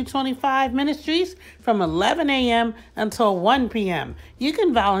Matthew 25 Ministries from 11 a.m. until 1 p.m. You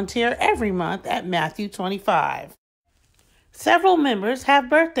can volunteer every month at Matthew 25. Several members have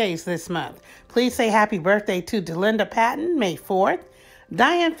birthdays this month. Please say happy birthday to Delinda Patton, May 4th.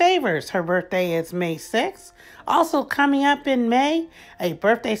 Diane Favors, her birthday is May 6th. Also coming up in May, a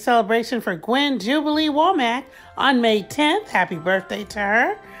birthday celebration for Gwen Jubilee Womack on May 10th. Happy birthday to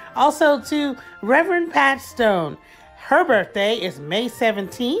her. Also to Reverend Pat Stone. Her birthday is May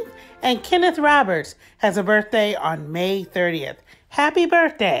 17th. And Kenneth Roberts has a birthday on May 30th. Happy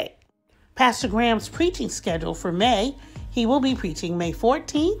birthday. Pastor Graham's preaching schedule for May. He will be preaching May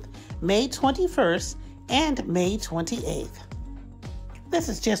 14th, May 21st, and May 28th. This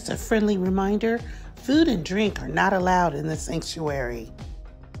is just a friendly reminder, food and drink are not allowed in the sanctuary.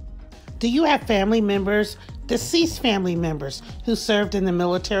 Do you have family members, deceased family members, who served in the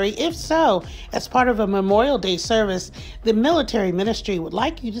military? If so, as part of a Memorial Day service, the military ministry would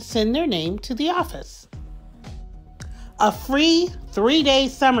like you to send their name to the office. A free 3-day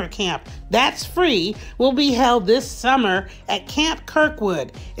summer camp, that's free, will be held this summer at Camp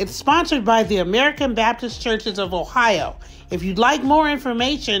Kirkwood. It's sponsored by the American Baptist Churches of Ohio. If you'd like more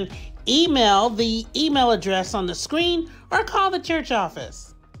information, email the email address on the screen or call the church office.